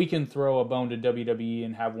means we can throw a bone to WWE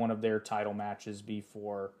and have one of their title matches be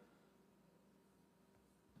for,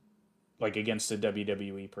 like, against a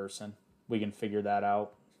WWE person. We can figure that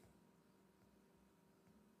out.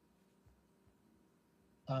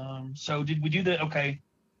 So did we do the okay?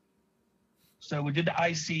 So we did the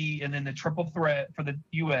IC and then the triple threat for the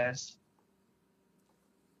US.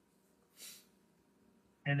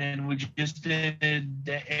 And then we just did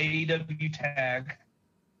the AEW tag.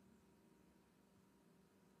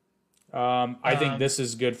 I think this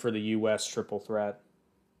is good for the US triple threat.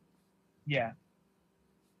 Yeah.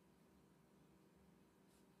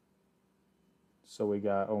 So we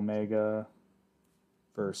got Omega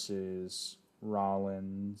versus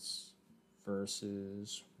Rollins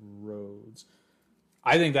versus Rhodes.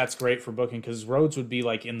 I think that's great for booking because Rhodes would be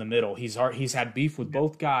like in the middle. He's had beef with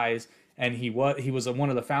both guys, and he was one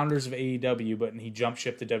of the founders of AEW, but he jumped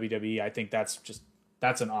ship to WWE. I think that's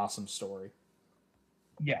an awesome story.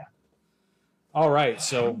 Yeah. All right,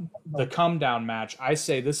 so the come down match. I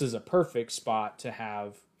say this is a perfect spot to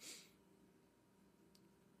have.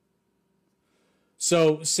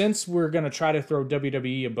 So since we're going to try to throw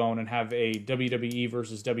WWE a bone and have a WWE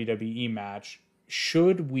versus WWE match,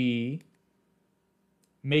 should we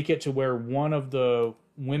make it to where one of the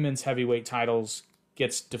women's heavyweight titles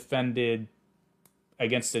gets defended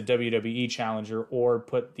against a WWE challenger or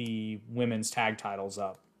put the women's tag titles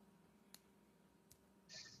up.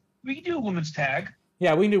 We can do a women's tag.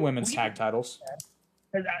 Yeah, we can do women's tag titles.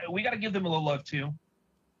 We got to give them a little love too.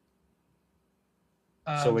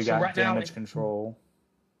 So we got right Damage now, Control.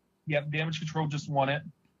 Yep, Damage Control just won it.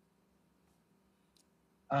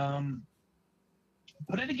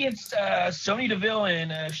 Put it against Sonya Deville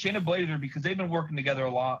and Shayna Baszler because they've been working together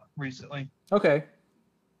a lot recently. Okay.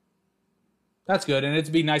 That's good, and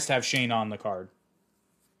it'd be nice to have Shane on the card.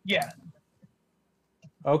 Yeah.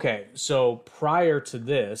 Okay, so prior to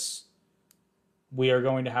this, we are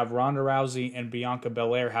going to have Ronda Rousey and Bianca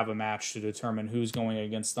Belair have a match to determine who's going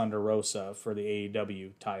against Thunder Rosa for the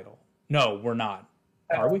AEW title. No, we're not.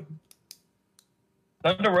 Are we?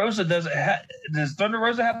 Thunder Rosa does Thunder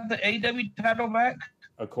Rosa have the AEW title back?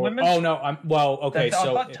 Oh no, okay.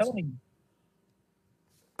 So I thought Tony.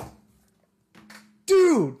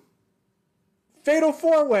 Dude, Fatal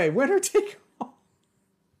 4-Way, winner take all.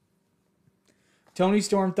 Tony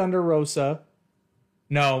Storm, Thunder Rosa.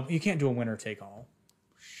 No, you can't do a winner take all.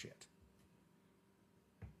 Shit.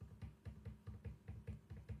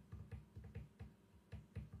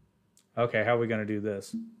 Okay, how are we going to do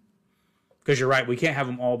this? Because you're right, we can't have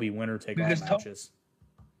them all be winner take all matches.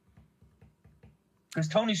 Because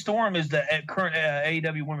Tony Storm is the current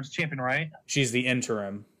AEW Women's Champion, right? She's the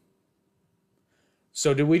interim.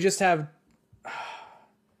 So do we just have...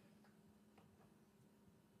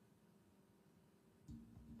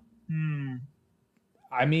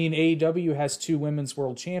 I mean, AEW has 2 women's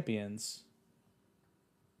world champions.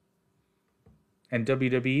 And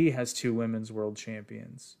WWE has 2 women's world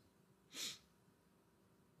champions.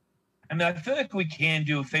 I mean, I feel like we can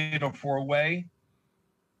do a Fatal 4-Way.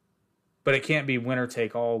 But it can't be winner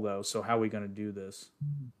take all, though. So how are we going to do this?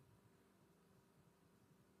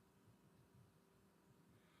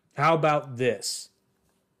 How about this?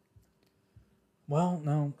 Well,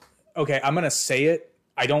 no. Okay, I'm going to say it.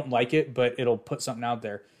 I don't like it, but it'll put something out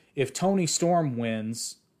there. If Tony Storm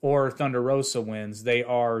wins or Thunder Rosa wins, they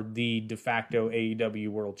are the de facto AEW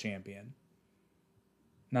World Champion.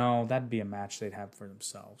 No, that'd be a match they'd have for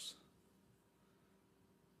themselves.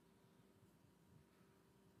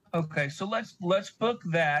 Okay, so let's book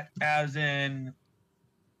that as in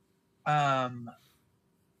Thunder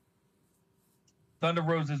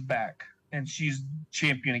Rosa's back and she's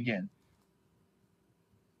champion again.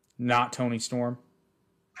 Not Tony Storm.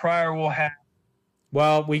 Prior will have.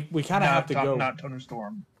 Well, we kind of have to go. Not Tony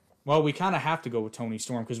Storm. Well, we kind of have to go with Tony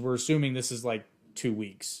Storm because we're assuming this is like 2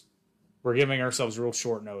 weeks. We're giving ourselves real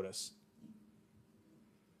short notice.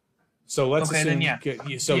 So let's assume. Then, yeah.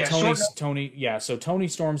 So yeah, So Tony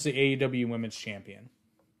Storm's the AEW Women's Champion.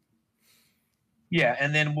 Yeah,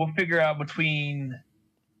 and then we'll figure out between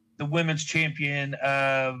the Women's Champion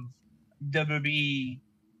of WWE,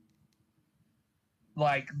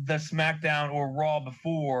 like the SmackDown or Raw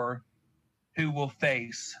before, who will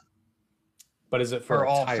face. But is it for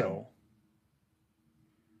a title?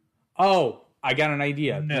 Oh, I got an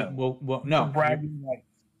idea. No. No. Bragging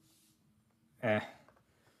rights.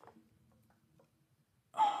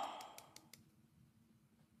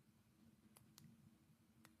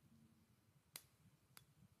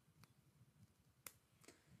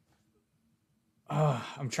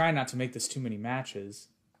 I'm trying not to make this too many matches.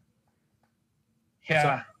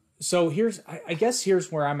 Yeah. So here's, I guess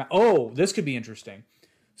here's where I'm at. Oh, this could be interesting.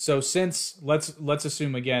 So since let's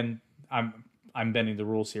assume again, I'm bending the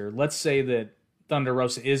rules here. Let's say that Thunder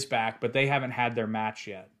Rosa is back, but they haven't had their match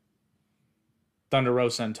yet. Thunder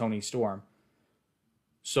Rosa and Tony Storm.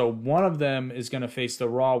 So one of them is going to face the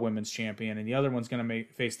Raw Women's Champion, and the other one's going to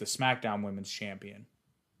face the SmackDown Women's Champion.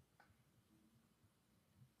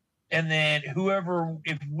 And then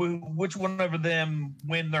which one of them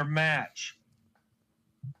win their match,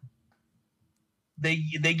 they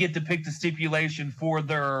get to pick the stipulation for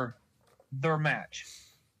their match.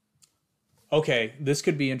 Okay, this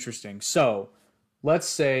could be interesting. So, let's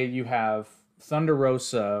say you have Thunder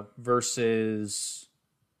Rosa versus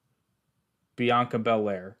Bianca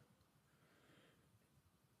Belair.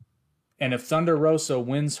 And if Thunder Rosa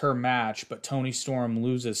wins her match, but Tony Storm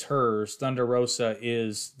loses hers, Thunder Rosa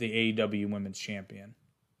is the AEW Women's Champion.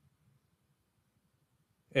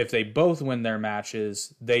 If they both win their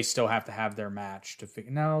matches, they still have to have their match to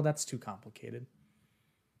figure. No, that's too complicated.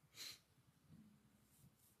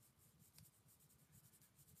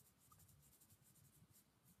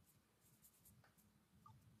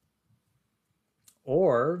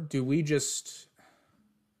 Or do we just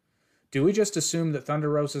assume that Thunder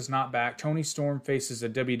Rosa's not back? Tony Storm faces a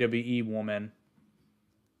WWE woman,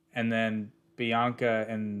 and then Bianca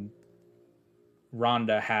and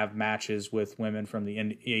Ronda have matches with women from the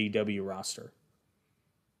AEW roster.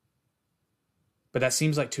 But that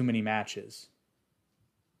seems like too many matches.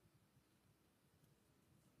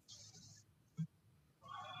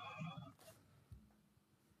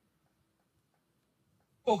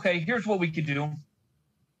 Okay, here's what we could do.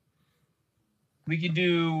 We could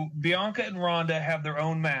do Bianca and Ronda have their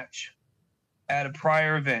own match at a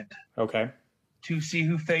prior event. Okay. To see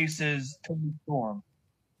who faces Toni Storm.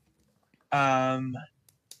 Then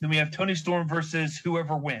we have Toni Storm versus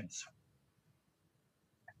whoever wins.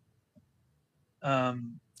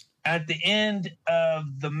 At the end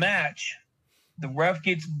of the match, the ref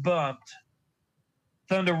gets bumped.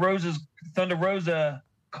 Thunder Rosa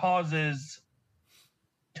causes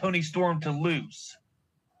Toni Storm to lose.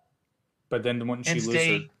 But then wouldn't she and lose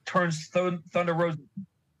State her? Turns Thunder Rosa.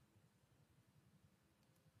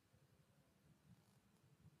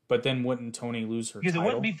 But then wouldn't Toni lose her Because title? it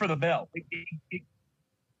wouldn't be for the belt.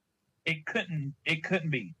 It couldn't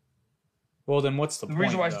be. Well, then what's the point? The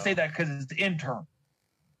reason why I say that because it's interim.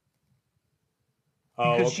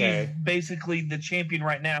 Oh, because okay. she's basically the champion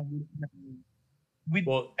right now.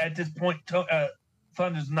 At this point,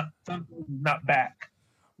 Thunder's not back.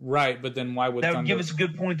 Right, but then why would that would give us a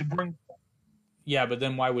good point to bring? Yeah, but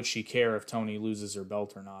then why would she care if Toni loses her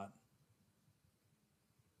belt or not?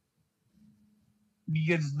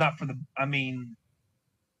 Because it's not for the. I mean,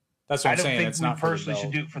 that's what I'm saying. I don't think it's we not personally for the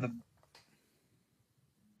belt. should do it for the.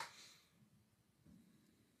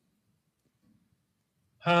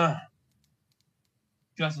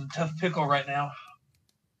 Got some tough pickle right now.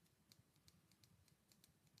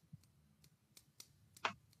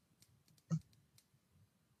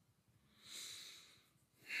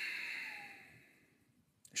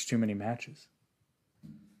 There's too many matches.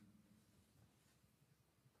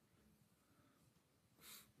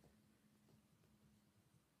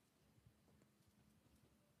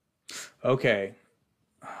 Okay.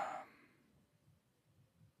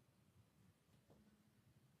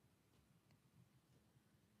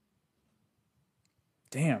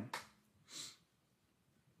 Damn.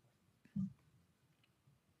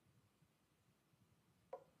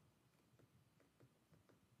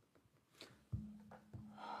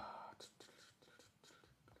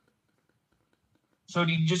 So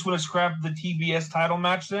do you just want to scrap the TBS title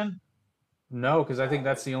match then? No, because I think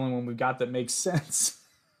that's the only one we've got that makes sense.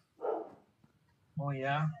 Oh,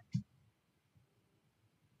 yeah.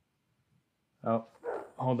 Oh,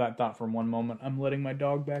 hold that thought for one moment. I'm letting my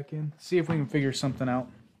dog back in. See if we can figure something out.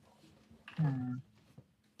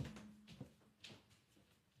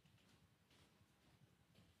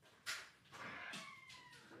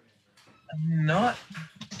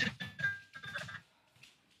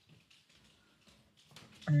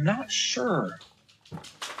 I'm not sure.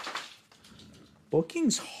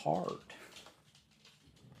 Booking's hard.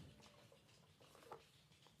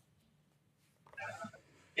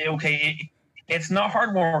 Okay, it's not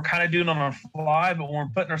hard when we're kind of doing it on the fly, but when we're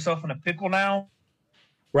putting ourselves in a pickle now.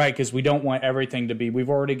 Right, because we don't want everything to be. We've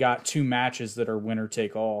already got 2 matches that are winner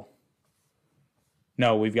take all.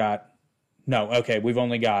 No, we've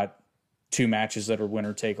only got 2 matches that are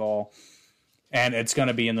winner take all. And it's going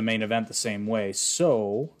to be in the main event the same way.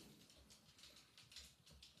 So,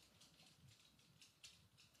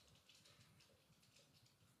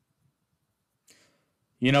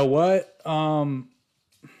 you know what?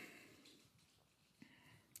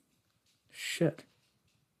 Shit.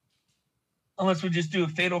 Unless we just do a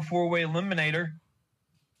fatal 4-way eliminator.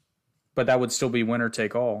 But that would still be winner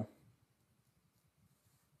take all.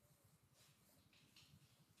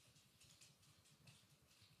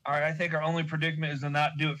 All right, I think our only predicament is to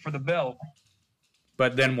not do it for the belt.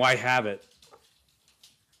 But then why have it?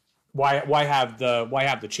 Why have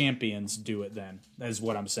the champions do it then? Is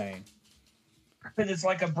what I'm saying. Because it's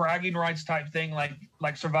like a bragging rights type thing,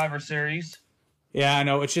 like Survivor Series. Yeah, I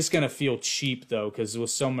know. It's just going to feel cheap, though, because with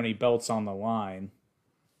so many belts on the line.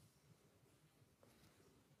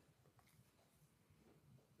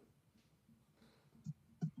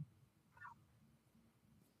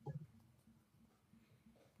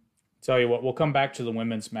 Tell you what, we'll come back to the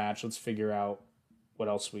women's match. Let's figure out what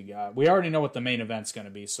else we got. We already know what the main event's going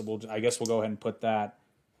to be, so I guess we'll go ahead and put that.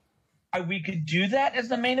 We could do that as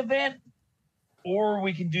the main event, or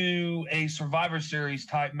we can do a Survivor Series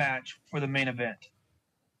type match for the main event.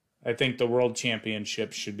 I think the World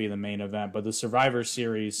Championship should be the main event, but the Survivor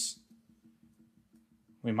Series,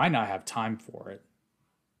 we might not have time for it.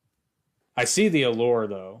 I see the allure,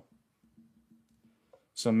 though.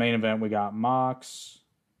 So main event, we got Mox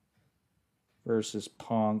versus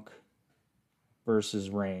Punk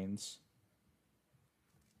versus Reigns.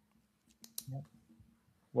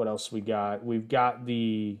 What else we got? We've got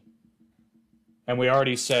the, and we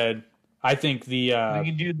already said, I think the, We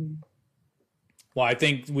can do the, well, I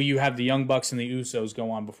think you have the Young Bucks and the Usos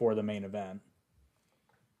go on before the main event.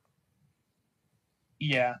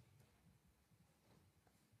 yeah.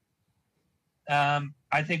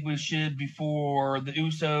 I think we should, before the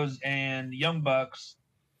Usos and the Young Bucks,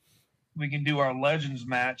 we can do our Legends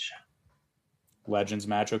match. Legends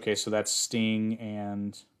match. Okay, so that's Sting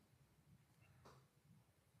and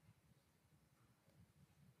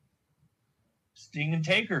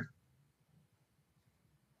Taker.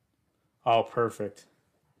 Oh, perfect.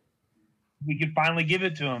 We could finally give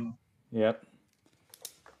it to him. Yep.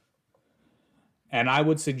 And I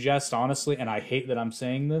would suggest, honestly, and I hate that I'm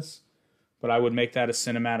saying this, but I would make that a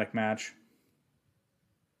cinematic match.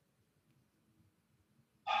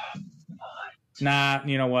 Nah,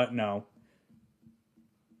 you know what? No.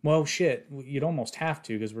 Well, shit. You'd almost have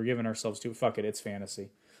to because we're giving ourselves to. Fuck it, it's fantasy.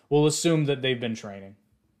 We'll assume that they've been training.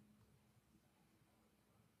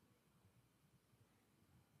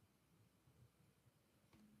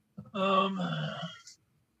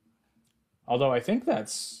 Although I think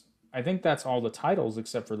that's all the titles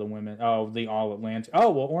except for the women. Oh, the All Atlantic. Oh,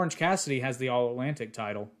 well, Orange Cassidy has the All Atlantic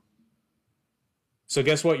title. So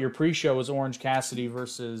guess what? Your pre-show is Orange Cassidy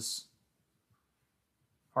versus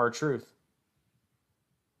R-Truth.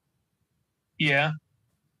 Yeah.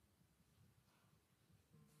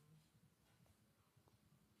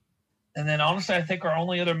 And then honestly, I think our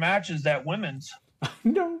only other match is that women's.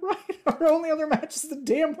 No, right. Our only other match is the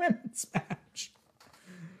damn women's match.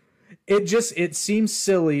 It seems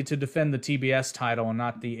silly to defend the TBS title and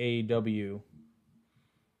not the AEW.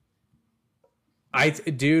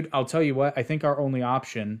 Dude, I'll tell you what. I think our only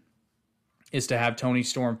option is to have Toni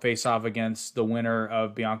Storm face off against the winner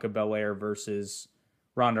of Bianca Belair versus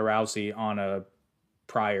Ronda Rousey on a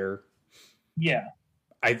prior. Yeah.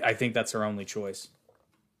 I think that's our only choice.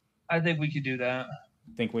 I think we could do that.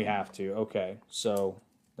 I think we have to. Okay, so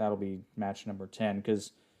that'll be match number 10.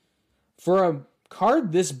 Because for a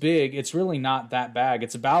card this big, it's really not that bad.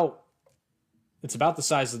 It's about the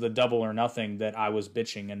size of the Double or Nothing that I was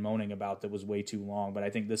bitching and moaning about that was way too long. But I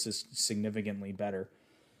think this is significantly better.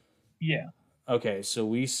 Yeah. Okay, so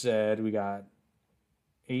we said we got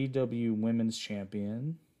AEW Women's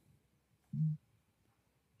Champion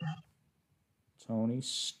Toni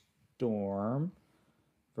Storm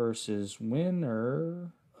versus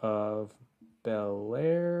winner of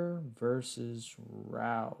Belair versus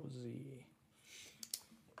Rousey.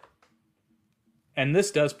 And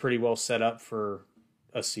this does pretty well set up for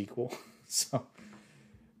a sequel. So,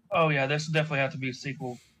 oh yeah, this definitely have to be a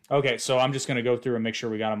sequel. Okay, so I'm just going to go through and make sure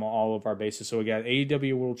we got them all of our bases. So we got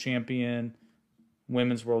AEW World Champion,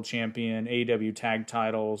 Women's World Champion, AEW Tag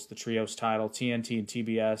Titles, the Trios title, TNT and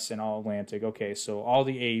TBS, and All Atlantic. Okay, so all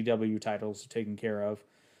the AEW titles are taken care of.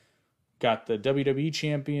 Got the WWE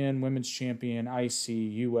Champion, Women's Champion, IC,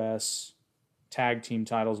 US, Tag Team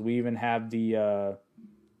titles. We even have the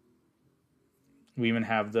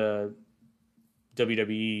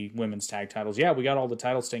WWE Women's Tag titles. Yeah, we got all the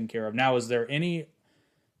titles taken care of. Now, is there any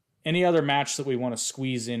other match that we want to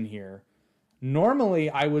squeeze in here?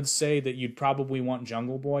 Normally, I would say that you'd probably want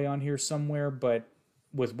Jungle Boy on here somewhere, but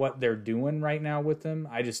with what they're doing right now with him,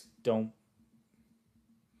 I just don't.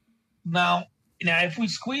 Now, if we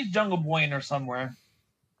squeeze Jungle Boy in there somewhere,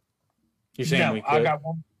 You're saying we could? I got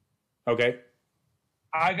one. Okay.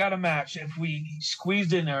 I got a match. If we could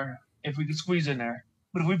squeeze in there,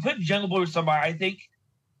 but if we put Jungle Boy with somebody, I think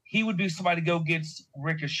he would be somebody to go against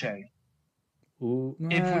Ricochet. Ooh,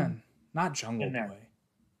 not Jungle Boy.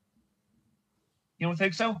 You don't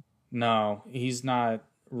think so? No, he's not.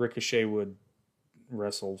 Ricochet would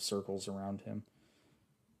wrestle circles around him.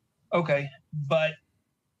 Okay, but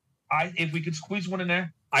if we could squeeze one in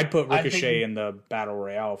there, I'd put Ricochet in the Battle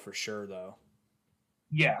Royale for sure, though.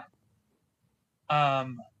 Yeah.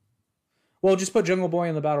 Well, just put Jungle Boy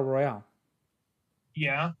in the Battle Royale.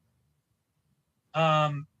 Yeah.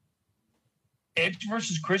 Edge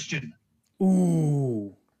versus Christian.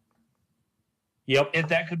 Ooh. Yep. If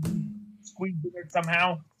that could be squeezed in there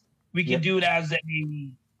somehow, we can do it as a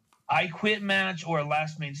I Quit match or a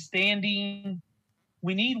last man standing.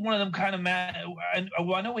 We need one of them kind of match.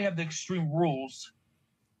 Well, I know we have the Extreme Rules,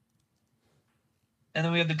 and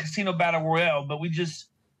then we have the Casino Battle Royale, but we just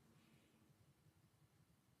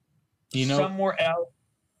somewhere else.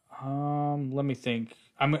 Let me think.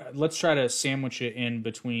 Let's try to sandwich it in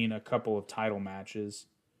between a couple of title matches.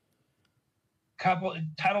 Couple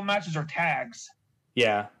title matches or tags?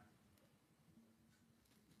 Yeah.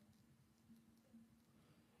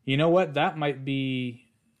 You know what? That might be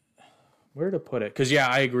where to put it. Because, yeah,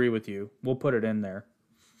 I agree with you. We'll put it in there.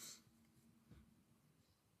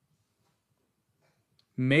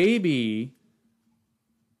 Maybe.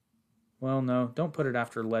 Well, no, don't put it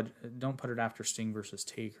after Don't put it after Sting versus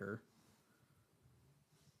Taker.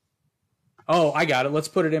 Oh, I got it. Let's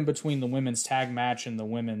put it in between the women's tag match and the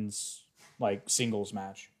women's like singles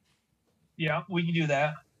match. Yeah, we can do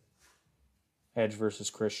that. Edge versus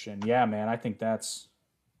Christian. Yeah, man, I think that's.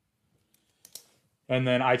 And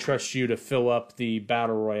then I trust you to fill up the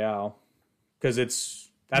battle royale because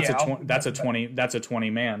that's a 20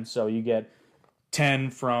 man. So you get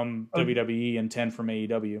 10 from WWE and 10 from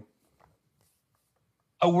AEW.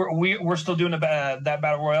 Oh, we're still doing that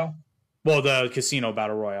battle royale. Well, the casino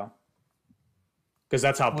battle royale, because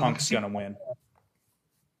that's how Punk's gonna win.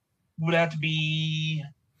 Would have to be.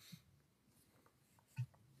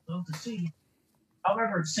 Well, let's see. I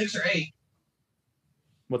remember it's 6 or 8.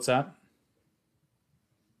 What's that?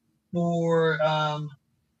 For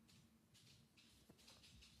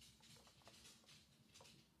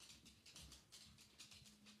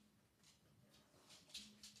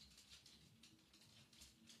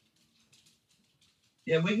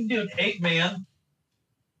yeah, we can do an 8-man.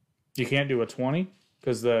 You can't do a 20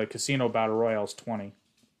 because the casino battle royale is 20.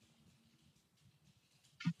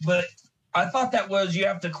 But I thought that was you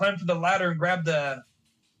have to climb to the ladder and grab the.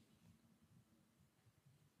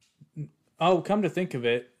 Oh, come to think of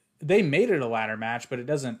it, they made it a ladder match, but it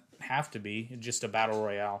doesn't have to be. It's just a battle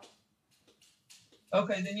royale.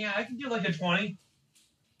 Okay, then yeah, I can do like a 20.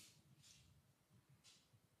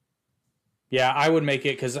 Yeah, I would make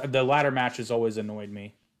it because the ladder matches always annoyed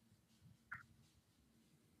me.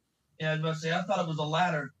 Yeah, I was about to say, I thought it was a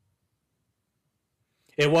ladder.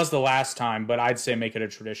 It was the last time, but I'd say make it a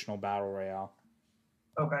traditional battle royale.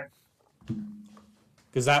 Okay.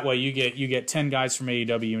 Because that way you get 10 guys from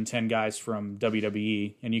AEW and 10 guys from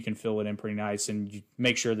WWE, and you can fill it in pretty nice, and you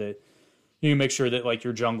make sure that like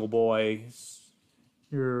your Jungle Boy,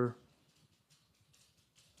 your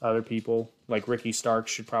other people like Ricky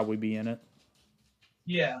Starks should probably be in it.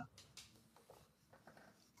 Yeah.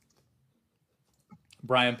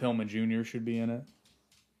 Brian Pillman Jr. should be in it.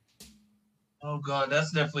 Oh God,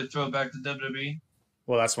 that's definitely a throwback to WWE.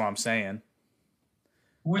 Well, that's what I'm saying.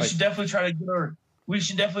 We should definitely try to get our. We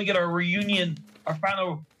should definitely get our reunion, our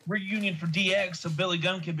final reunion for DX, so Billy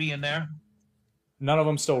Gunn could be in there. None of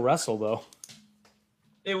them still wrestle though.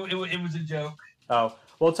 It was a joke. Oh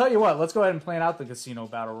well, I'll tell you what. Let's go ahead and plan out the Casino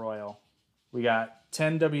Battle Royal. We got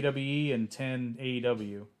 10 WWE and 10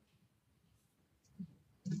 AEW.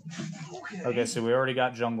 Okay, so we already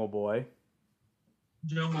got Jungle Boy.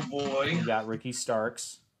 Jungle Boy. We got Ricky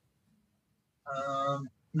Starks.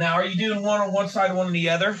 Now, are you doing one on one side, one on the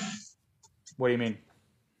other? What do you mean?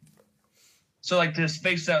 So, like, to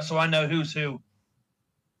space out so I know who's who.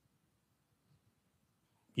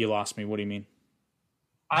 You lost me. What do you mean?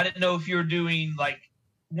 I didn't know if you were doing, like,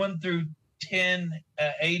 1 through 10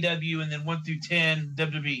 AEW and then 1 through 10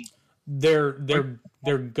 WWE.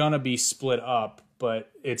 They're gonna be split up,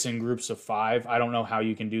 but it's in groups of 5. I don't know how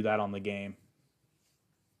you can do that on the game.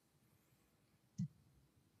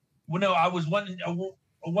 Well, no, I wanting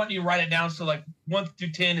you to write it down so like 1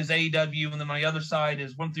 through 10 is AEW, and then my other side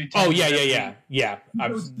is 1 through 10. Oh yeah.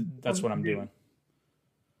 That's what I'm doing.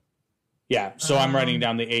 Yeah, so I'm writing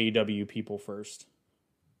down the AEW people first.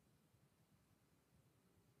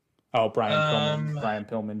 Oh, Brian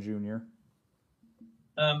Pillman Jr.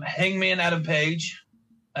 Hangman Adam Page,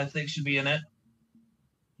 I think should be in it.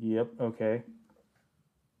 Yep. Okay.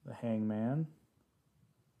 The Hangman.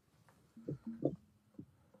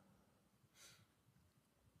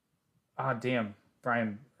 Ah, damn.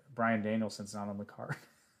 Brian Danielson's not on the card.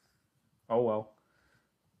 Oh, well.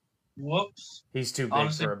 Whoops. He's too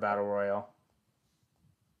big for a battle royal.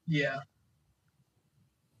 Yeah.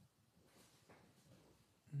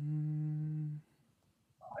 I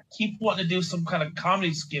keep wanting to do some kind of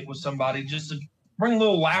comedy skit with somebody just to bring a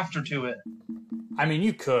little laughter to it. I mean,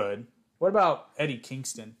 you could. What about Eddie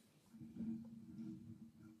Kingston?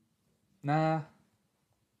 Nah.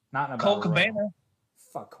 Not in a Colt battle Cabana. royal.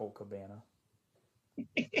 Fuck Colt Cabana.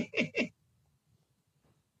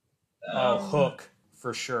 Hook,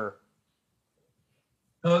 for sure.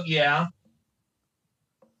 Hook, yeah.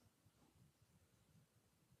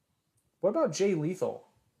 What about Jay Lethal?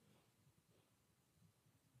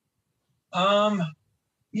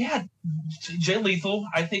 Yeah, Jay Lethal.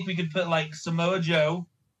 I think we could put like Samoa Joe.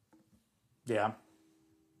 Yeah.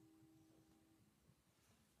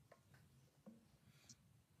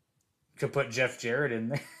 Could put Jeff Jarrett in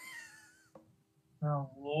there. Oh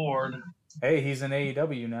Lord. Hey, he's in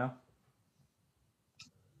AEW now.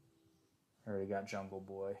 Already got Jungle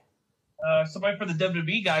Boy. Somebody for the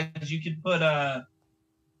WWE guys, you could put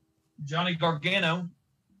Johnny Gargano.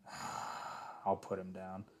 I'll put him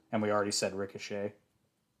down. And we already said Ricochet.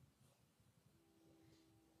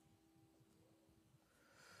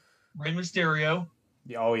 Rey Mysterio.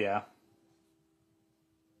 Oh, yeah.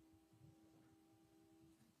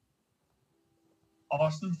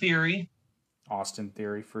 Austin Theory. Austin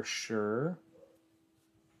Theory for sure.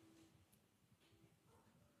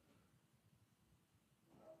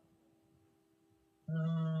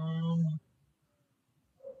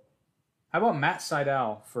 How about Matt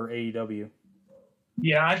Sydal for AEW?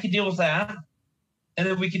 Yeah, I could deal with that. And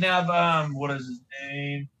then we can have what is his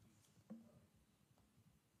name?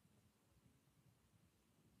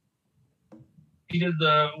 He did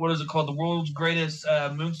what is it called? The world's greatest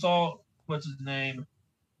moonsault. What's his name?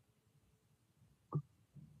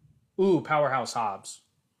 Ooh, Powerhouse Hobbs.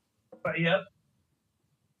 Yep.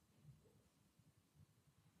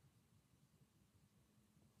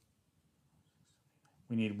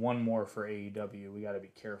 We need one more for AEW. We got to be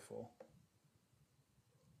careful.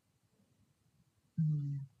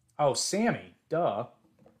 Oh, Sammy. Duh.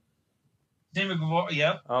 Sammy Guevara.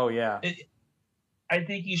 Yep. Oh, yeah. I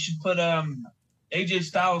think you should put AJ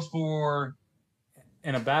Styles for...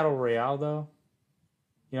 In a battle royale, though?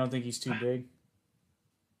 You don't think he's too big?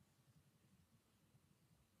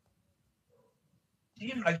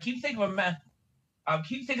 Damn, I keep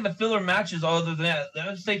thinking of filler matches other than that. I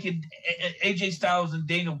was thinking AJ Styles and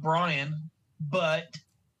Daniel Bryan, but...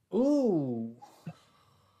 Ooh.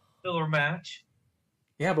 Filler match.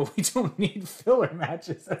 Yeah, but we don't need filler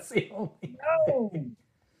matches. That's the only thing.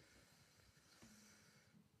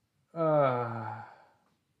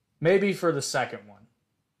 Maybe for the second one.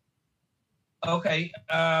 Okay.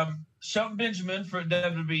 Shelton Benjamin for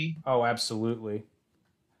WWE. Oh, absolutely.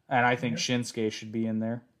 And I think Shinsuke should be in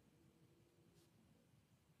there.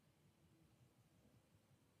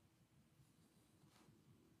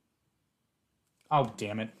 Oh,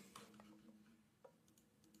 damn it.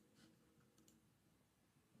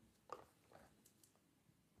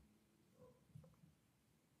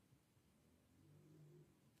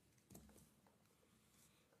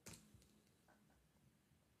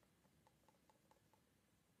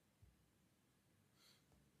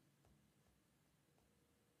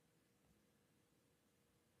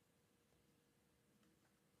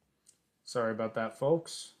 Sorry about that,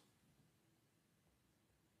 folks.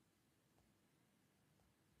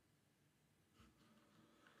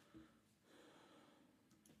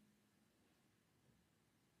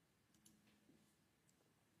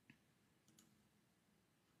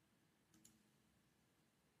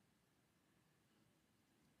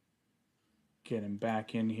 Get him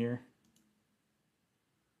back in here.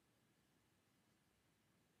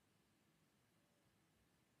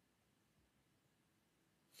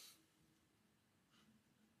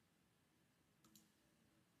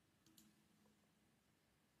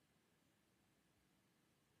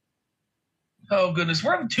 Oh goodness,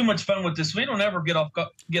 we're having too much fun with this. We don't ever get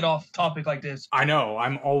off topic like this. I know.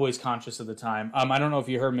 I'm always conscious of the time. I don't know if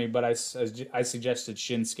you heard me, but I suggested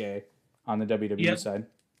Shinsuke on the WWE side.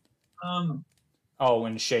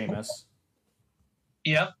 And Sheamus.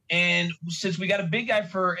 Yep. And since we got a big guy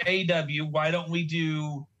for AEW, why don't we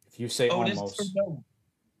do? If you say Otis almost,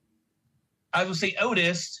 I would say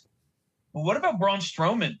Otis. But what about Braun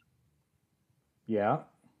Strowman? Yeah,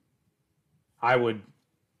 I would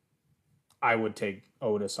take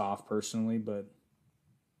Otis off personally, but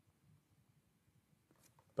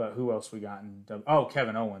who else we got in?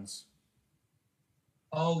 Kevin Owens.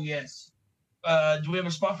 Oh yes. Do we have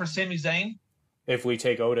a spot for Sami Zayn? If we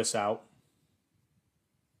take Otis out.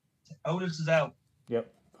 Otis is out.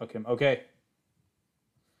 Yep. Fuck him. Okay.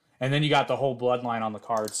 And then you got the whole bloodline on the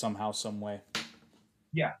card somehow, some way.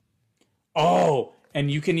 Yeah. Oh, and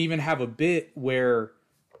you can even have a bit where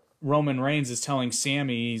Roman Reigns is telling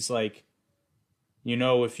Sammy, he's like,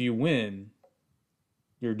 if you win,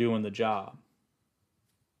 you're doing the job.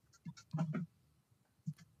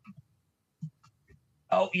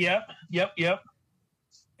 Oh, yep.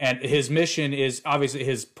 And his mission is, obviously,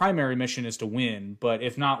 his primary mission is to win, but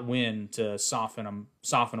if not win, to soften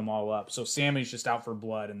them all up. So Sammy's just out for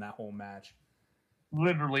blood in that whole match.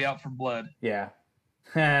 Literally out for blood. Yeah.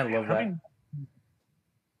 I love that.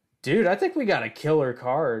 Dude, I think we got a killer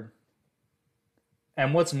card.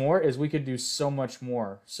 And what's more is we could do so much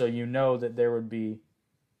more. So that there would be...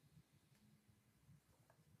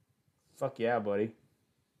 Fuck yeah, buddy.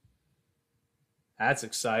 That's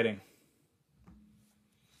exciting.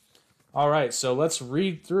 All right, so let's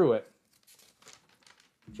read through it.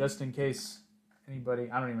 Just in case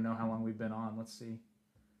anybody... I don't even know how long we've been on. Let's see.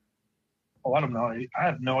 Oh, I don't know. I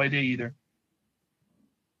have no idea either.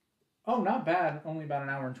 Oh, not bad. Only about an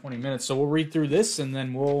hour and 20 minutes. So we'll read through this, and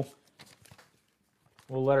then we'll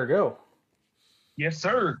we'll let her go. Yes,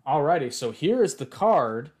 sir. Alrighty, so here is the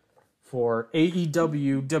card for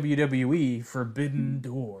AEW WWE Forbidden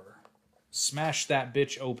Door. Smash that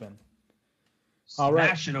bitch open.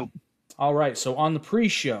 Smash it open. All right, so on the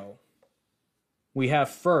pre-show, we have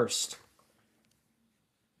first,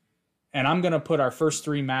 and I'm going to put our first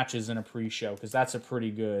 3 matches in a pre-show because that's a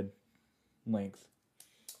pretty good length.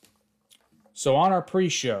 So on our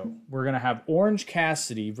pre-show, we're going to have Orange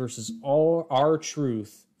Cassidy versus All Our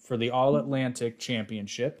Truth for the All-Atlantic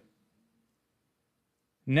Championship.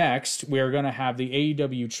 Next, we are going to have the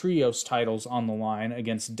AEW Trios titles on the line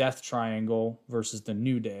against Death Triangle versus the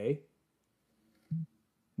New Day.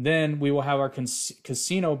 Then we will have our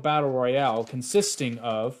Casino Battle Royale consisting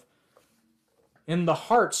of, in the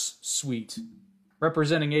Hearts Suite,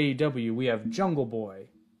 representing AEW, we have Jungle Boy,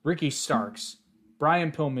 Ricky Starks,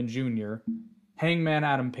 Brian Pillman Jr., Hangman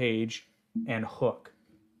Adam Page, and Hook.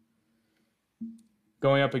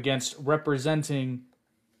 Going up against, representing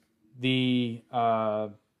the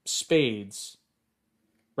Spades,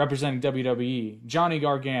 representing WWE, Johnny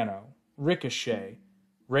Gargano, Ricochet,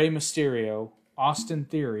 Rey Mysterio, Austin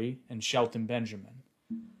Theory, and Shelton Benjamin.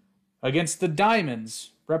 Against the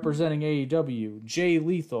Diamonds, representing AEW, Jay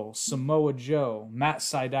Lethal, Samoa Joe, Matt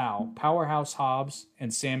Sydal, Powerhouse Hobbs,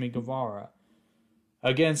 and Sammy Guevara.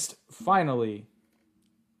 Against, finally,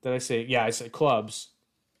 I said clubs,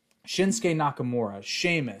 Shinsuke Nakamura,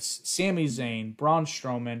 Sheamus, Sami Zayn, Braun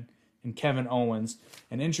Strowman, and Kevin Owens,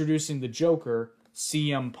 and introducing the Joker,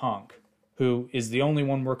 CM Punk, who is the only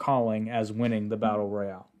one we're calling as winning the Battle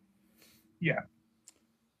Royale. Yeah.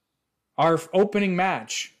 Our opening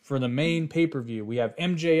match for the main pay-per-view, we have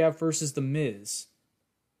MJF versus The Miz,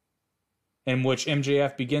 in which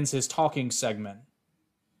MJF begins his talking segment.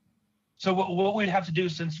 So what we'd have to do,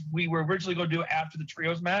 since we were originally going to do it after the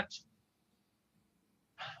trios match,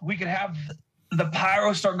 we could have the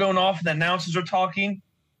pyro start going off and the announcers are talking,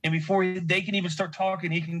 and before they can even start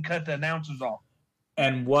talking, he can cut the announcers off.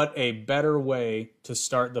 And what a better way to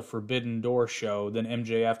start the Forbidden Door show than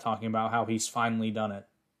MJF talking about how he's finally done it.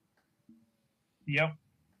 Yep.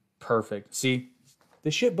 Perfect. See,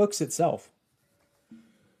 the shit books itself.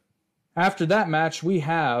 After that match, we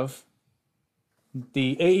have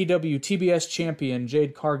the AEW TBS champion,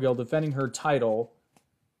 Jade Cargill, defending her title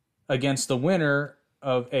against the winner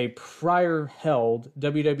of a prior held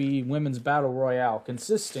WWE Women's Battle Royale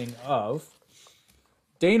consisting of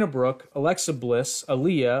Dana Brooke, Alexa Bliss,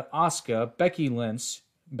 Aaliyah, Asuka, Becky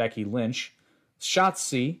Lynch,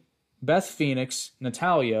 Shotzi, Beth Phoenix,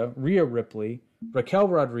 Natalya, Rhea Ripley, Raquel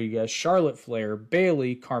Rodriguez, Charlotte Flair,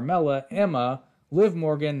 Bayley, Carmella, Emma, Liv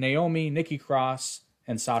Morgan, Naomi, Nikki Cross,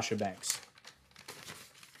 and Sasha Banks.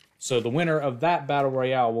 So the winner of that Battle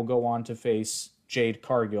Royale will go on to face Jade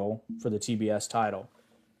Cargill for the TBS title.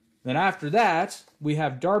 Then after that, we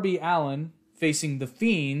have Darby Allin facing The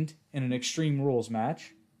Fiend in an Extreme Rules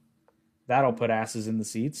match. That'll put asses in the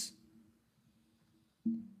seats.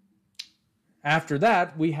 After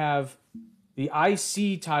that, we have the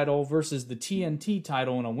IC title versus the TNT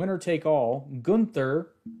title in a winner-take-all.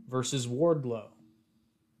 Gunther versus Wardlow.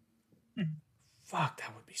 Fuck,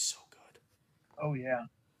 that would be so good. Oh, yeah.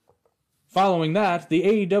 Following that, the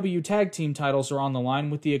AEW tag team titles are on the line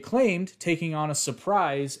with the Acclaimed taking on a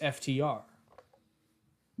surprise FTR.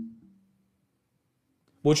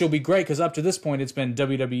 Which will be great because up to this point it's been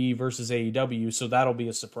WWE versus AEW, so that'll be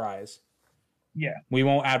a surprise. Yeah. We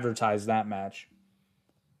won't advertise that match.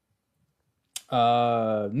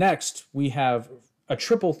 Next, we have a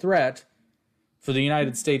triple threat for the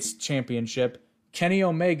United States Championship. Kenny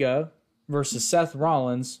Omega versus Seth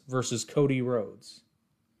Rollins versus Cody Rhodes.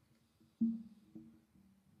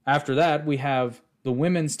 After that, we have the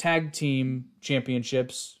Women's Tag Team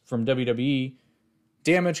Championships from WWE.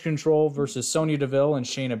 Damage Control versus Sonya Deville and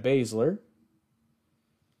Shayna Baszler.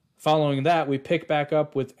 Following that, we pick back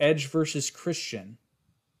up with Edge versus Christian.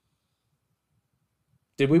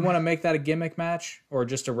 Did we want to make that a gimmick match or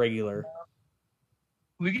just a regular?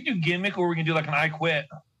 We can do gimmick or we can do like an I Quit.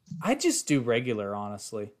 I'd just do regular,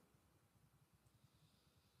 honestly.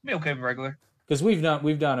 Be okay with regular. Because we've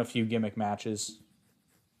done a few gimmick matches.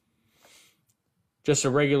 Just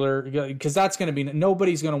a regular, because that's going to be,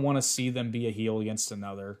 nobody's going to want to see them be a heel against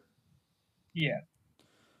another. Yeah.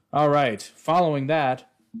 All right. Following that,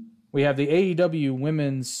 we have the AEW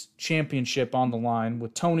Women's Championship on the line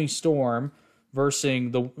with Toni Storm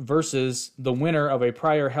versus the winner of a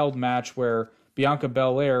prior held match where Bianca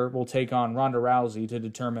Belair will take on Ronda Rousey to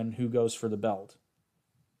determine who goes for the belt.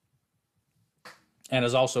 And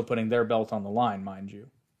is also putting their belt on the line, mind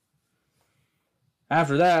you.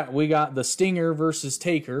 After that, we got the Stinger versus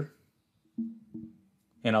Taker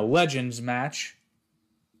in a Legends match.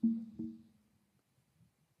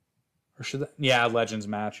 Or should that? Yeah, Legends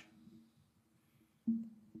match.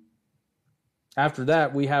 After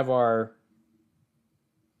that, we have our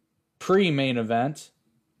pre-main event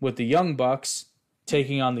with the Young Bucks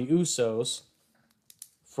taking on the Usos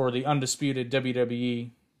for the undisputed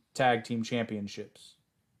WWE Tag Team Championships.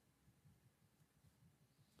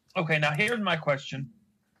 Okay, now here's my question,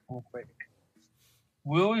 real quick.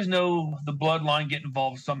 We always know the Bloodline get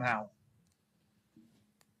involved somehow.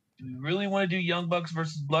 Do we really want to do Young Bucks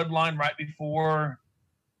versus Bloodline right before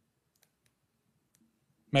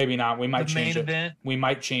Maybe not. We might the change main it. event? We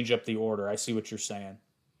might change up the order. I see what you're saying.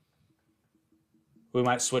 We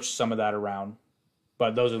might switch some of that around.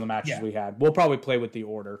 But those are the matches we had. We'll probably play with the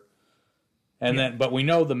order. And then, but we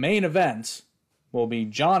know the main event will be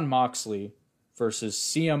Jon Moxley versus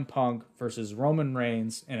CM Punk versus Roman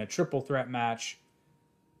Reigns in a triple threat match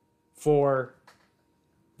for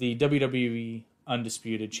the WWE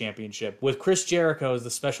Undisputed Championship with Chris Jericho as the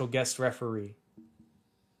special guest referee.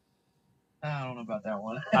 I don't know about that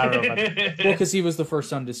one. I don't know about that. Well, because he was the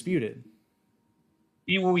first Undisputed.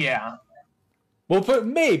 Well, yeah. We'll put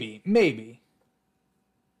maybe.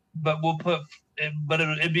 But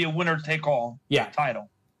it'd be a winner take all title.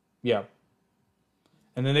 Yeah.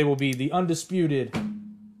 And then they will be the undisputed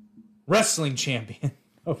wrestling champion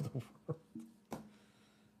of the world.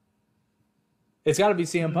 It's got to be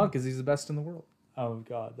CM Punk because he's the best in the world. Oh,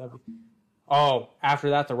 God. After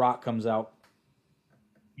that, The Rock comes out.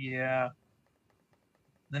 Yeah.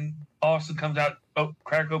 Then Austin comes out,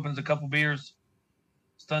 crack opens a couple beers,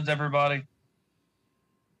 stuns everybody.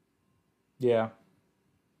 Yeah.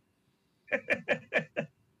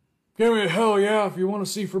 Give me a hell yeah if you want to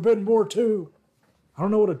see Forbidden Door 2. I don't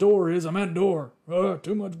know what a door is. I meant door.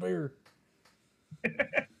 Too much beer.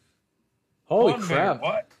 Holy crap. Beer,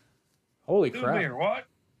 what? Holy Two crap. beer, what?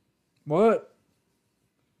 What?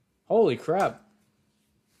 Holy crap.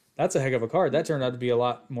 That's a heck of a card. That turned out to be a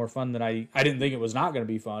lot more fun than I didn't think it was not going to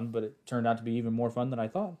be fun, but it turned out to be even more fun than I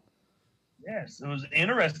thought. Yes, it was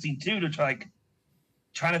interesting, too, to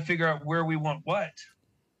trying to figure out where we want what.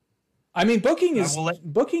 I mean, booking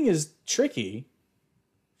is tricky.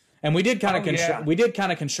 And we did kind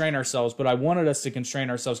of constrain ourselves, but I wanted us to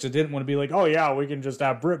constrain ourselves because I didn't want to be like, oh yeah, we can just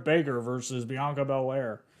have Britt Baker versus Bianca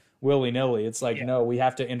Belair willy-nilly. It's like, no, we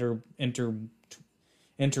have to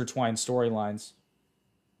intertwine storylines.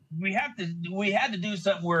 We had to do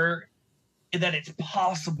something where that it's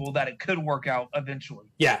possible that it could work out eventually.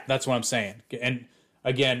 Yeah, that's what I'm saying. And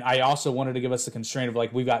again, I also wanted to give us the constraint of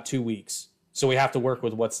like, we've got 2 weeks, so we have to work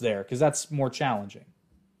with what's there because that's more challenging.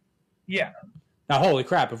 Yeah. Now, holy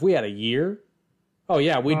crap, if we had a year,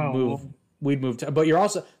 we'd move. But you're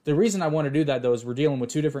also, the reason I want to do that though is we're dealing with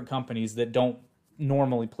 2 different companies that don't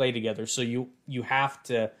normally play together. So you have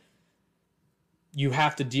to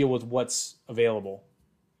deal with what's available.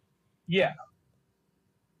 Yeah.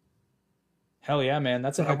 Hell yeah, man.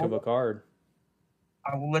 That's a heck of a card.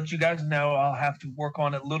 I will let you guys know. I'll have to work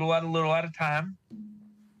on it little at a time.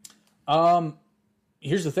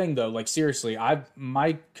 Here's the thing though, like seriously,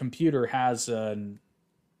 my computer has you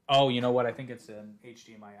know what? I think it's an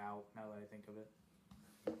HDMI out now that I think of it.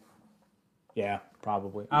 Yeah,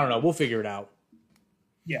 probably. I don't know. We'll figure it out.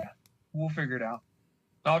 Yeah, we'll figure it out.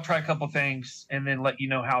 I'll try a couple things and then let you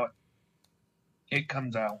know how it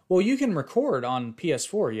comes out. Well, you can record on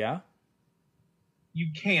PS4, yeah? You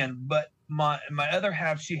can, but my other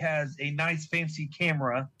half, she has a nice fancy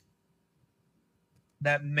camera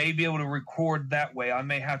that may be able to record that way. I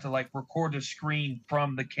may have to like record the screen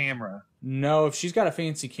from the camera. No, if she's got a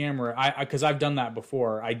fancy camera, because I've done that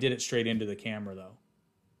before. I did it straight into the camera though.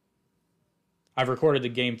 I've recorded the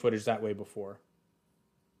game footage that way before.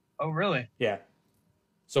 Oh, really? Yeah.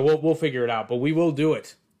 So we'll figure it out, but we will do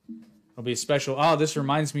it. It'll be a special. Oh, this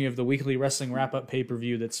reminds me of the weekly wrestling wrap-up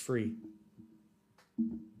pay-per-view that's free,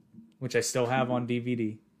 which I still have on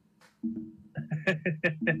DVD.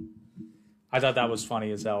 I thought that was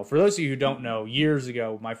funny as hell. For those of you who don't know, years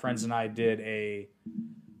ago, my friends and I did a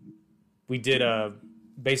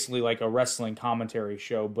basically like a wrestling commentary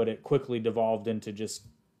show, but it quickly devolved into just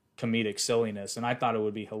comedic silliness. And I thought it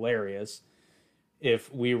would be hilarious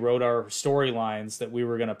if we wrote our storylines that we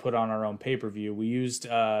were going to put on our own pay-per-view. We used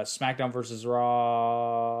SmackDown versus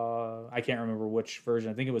Raw. I can't remember which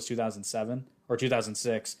version. I think it was 2007 or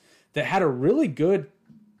 2006 that had a really good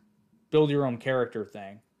build your own character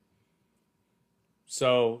thing.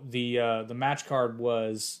 So the match card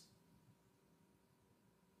was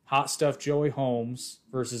Hot Stuff Joey Holmes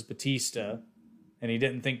versus Batista, and he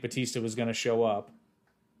didn't think Batista was going to show up,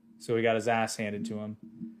 so he got his ass handed to him.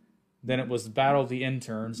 Then it was the Battle of the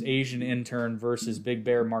Interns, Asian Intern versus Big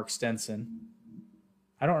Bear Mark Stenson.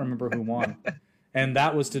 I don't remember who won. And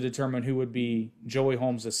that was to determine who would be Joey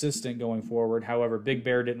Holmes' assistant going forward. However, Big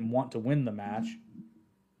Bear didn't want to win the match.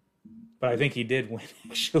 But I think he did win,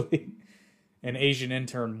 actually. An Asian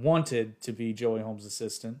intern wanted to be Joey Holmes'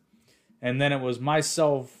 assistant. And then it was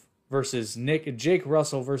myself versus Jake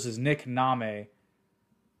Russell versus Nick Name,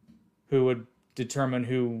 who would determine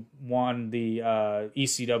who won the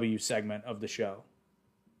ECW segment of the show.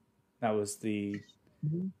 That was the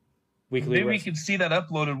weekly. Maybe we could see that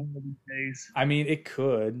uploaded one of these days. I mean, it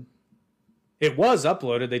could. It was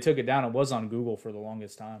uploaded. They took it down. It was on Google for the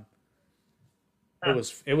longest time.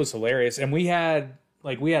 It was hilarious, and we had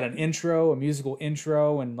an intro, a musical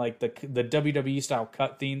intro, and like the WWE style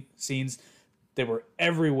cut scenes. They were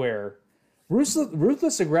everywhere.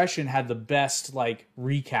 Ruthless Aggression had the best like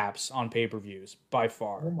recaps on pay-per-views by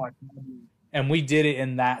far. Oh my God. And we did it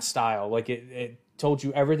in that style. Like it told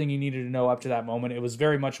you everything you needed to know up to that moment. It was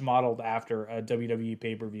very much modeled after a WWE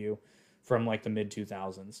pay-per-view from like the mid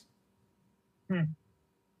 2000s.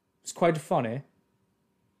 It's quite funny.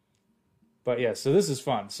 But yeah, so this is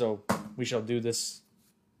fun. So we shall do this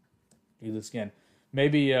again.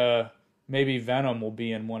 Maybe Venom will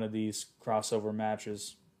be in one of these crossover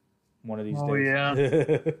matches one of these days. Oh yeah.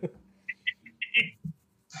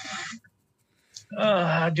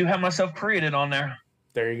 I do have myself created on there.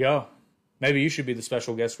 There you go. Maybe you should be the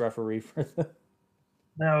special guest referee for the...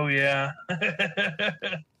 Oh yeah.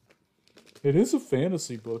 It is a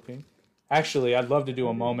fantasy booking. Actually, I'd love to do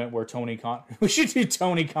a moment where we should do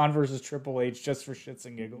Tony Khan versus Triple H just for shits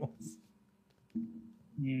and giggles.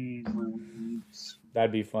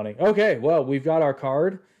 That'd be funny. Okay, well, we've got our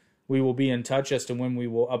card. We will be in touch as to when we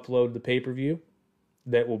will upload the pay-per-view.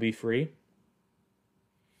 That will be free.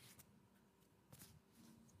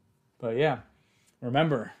 But yeah,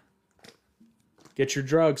 remember, get your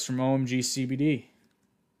drugs from OMG CBD.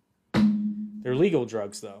 They're legal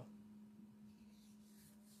drugs, though.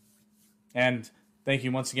 And thank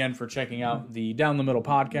you once again for checking out the Down the Middle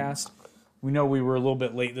podcast. We know we were a little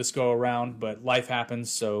bit late this go around, but life happens,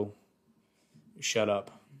 so shut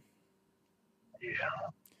up. Yeah.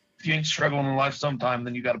 If you ain't struggling in life sometime,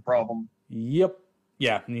 then you got a problem. Yep.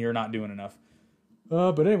 Yeah, you're not doing enough.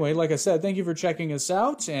 But anyway, like I said, thank you for checking us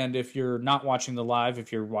out. And if you're not watching the live,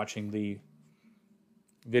 if you're watching the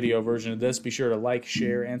video version of this, be sure to like,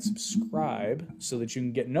 share, and subscribe so that you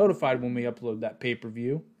can get notified when we upload that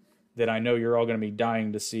pay-per-view that I know you're all going to be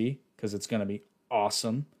dying to see because it's going to be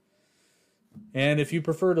awesome. And if you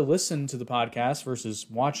prefer to listen to the podcast versus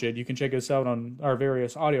watch it, you can check us out on our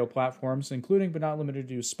various audio platforms, including but not limited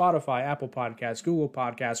to Spotify, Apple Podcasts, Google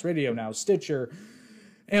Podcasts, Radio Now, Stitcher,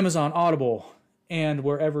 Amazon Audible, and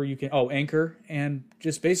wherever you can... Oh, Anchor, and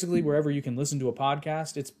just basically wherever you can listen to a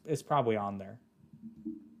podcast, it's probably on there.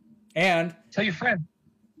 And... Tell your friend.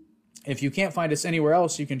 If you can't find us anywhere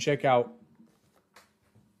else, you can check out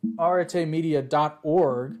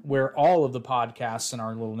artemedia.org, where all of the podcasts in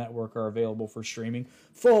our little network are available for streaming.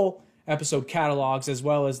 Full episode catalogs, as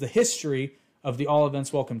well as the history of the All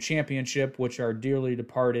Events Welcome Championship, which our dearly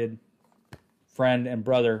departed friend and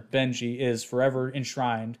brother Benji is forever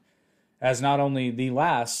enshrined as not only the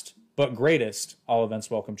last, but greatest All Events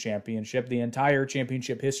Welcome Championship. The entire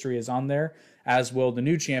championship history is on there, as will the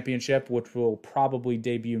new championship, which will probably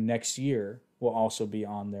debut next year, will also be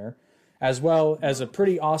on there. As well as a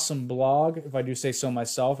pretty awesome blog, if I do say so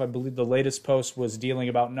myself. I believe the latest post was dealing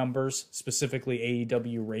about numbers, specifically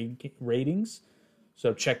AEW ratings.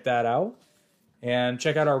 So check that out. And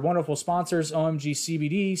check out our wonderful sponsors, OMG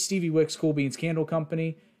CBD, Stevie Wicks Cool Beans Candle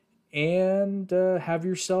Company. And have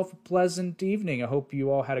yourself a pleasant evening. I hope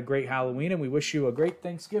you all had a great Halloween, and we wish you a great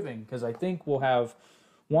Thanksgiving, because I think we'll have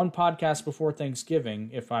one podcast before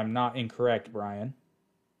Thanksgiving, if I'm not incorrect, Brian.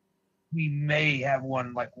 We may have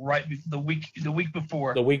one like the week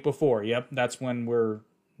before. The week before, yep. That's when we're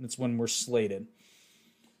slated.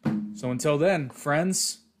 So until then,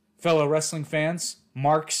 friends, fellow wrestling fans,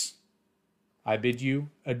 marks, I bid you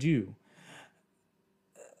adieu.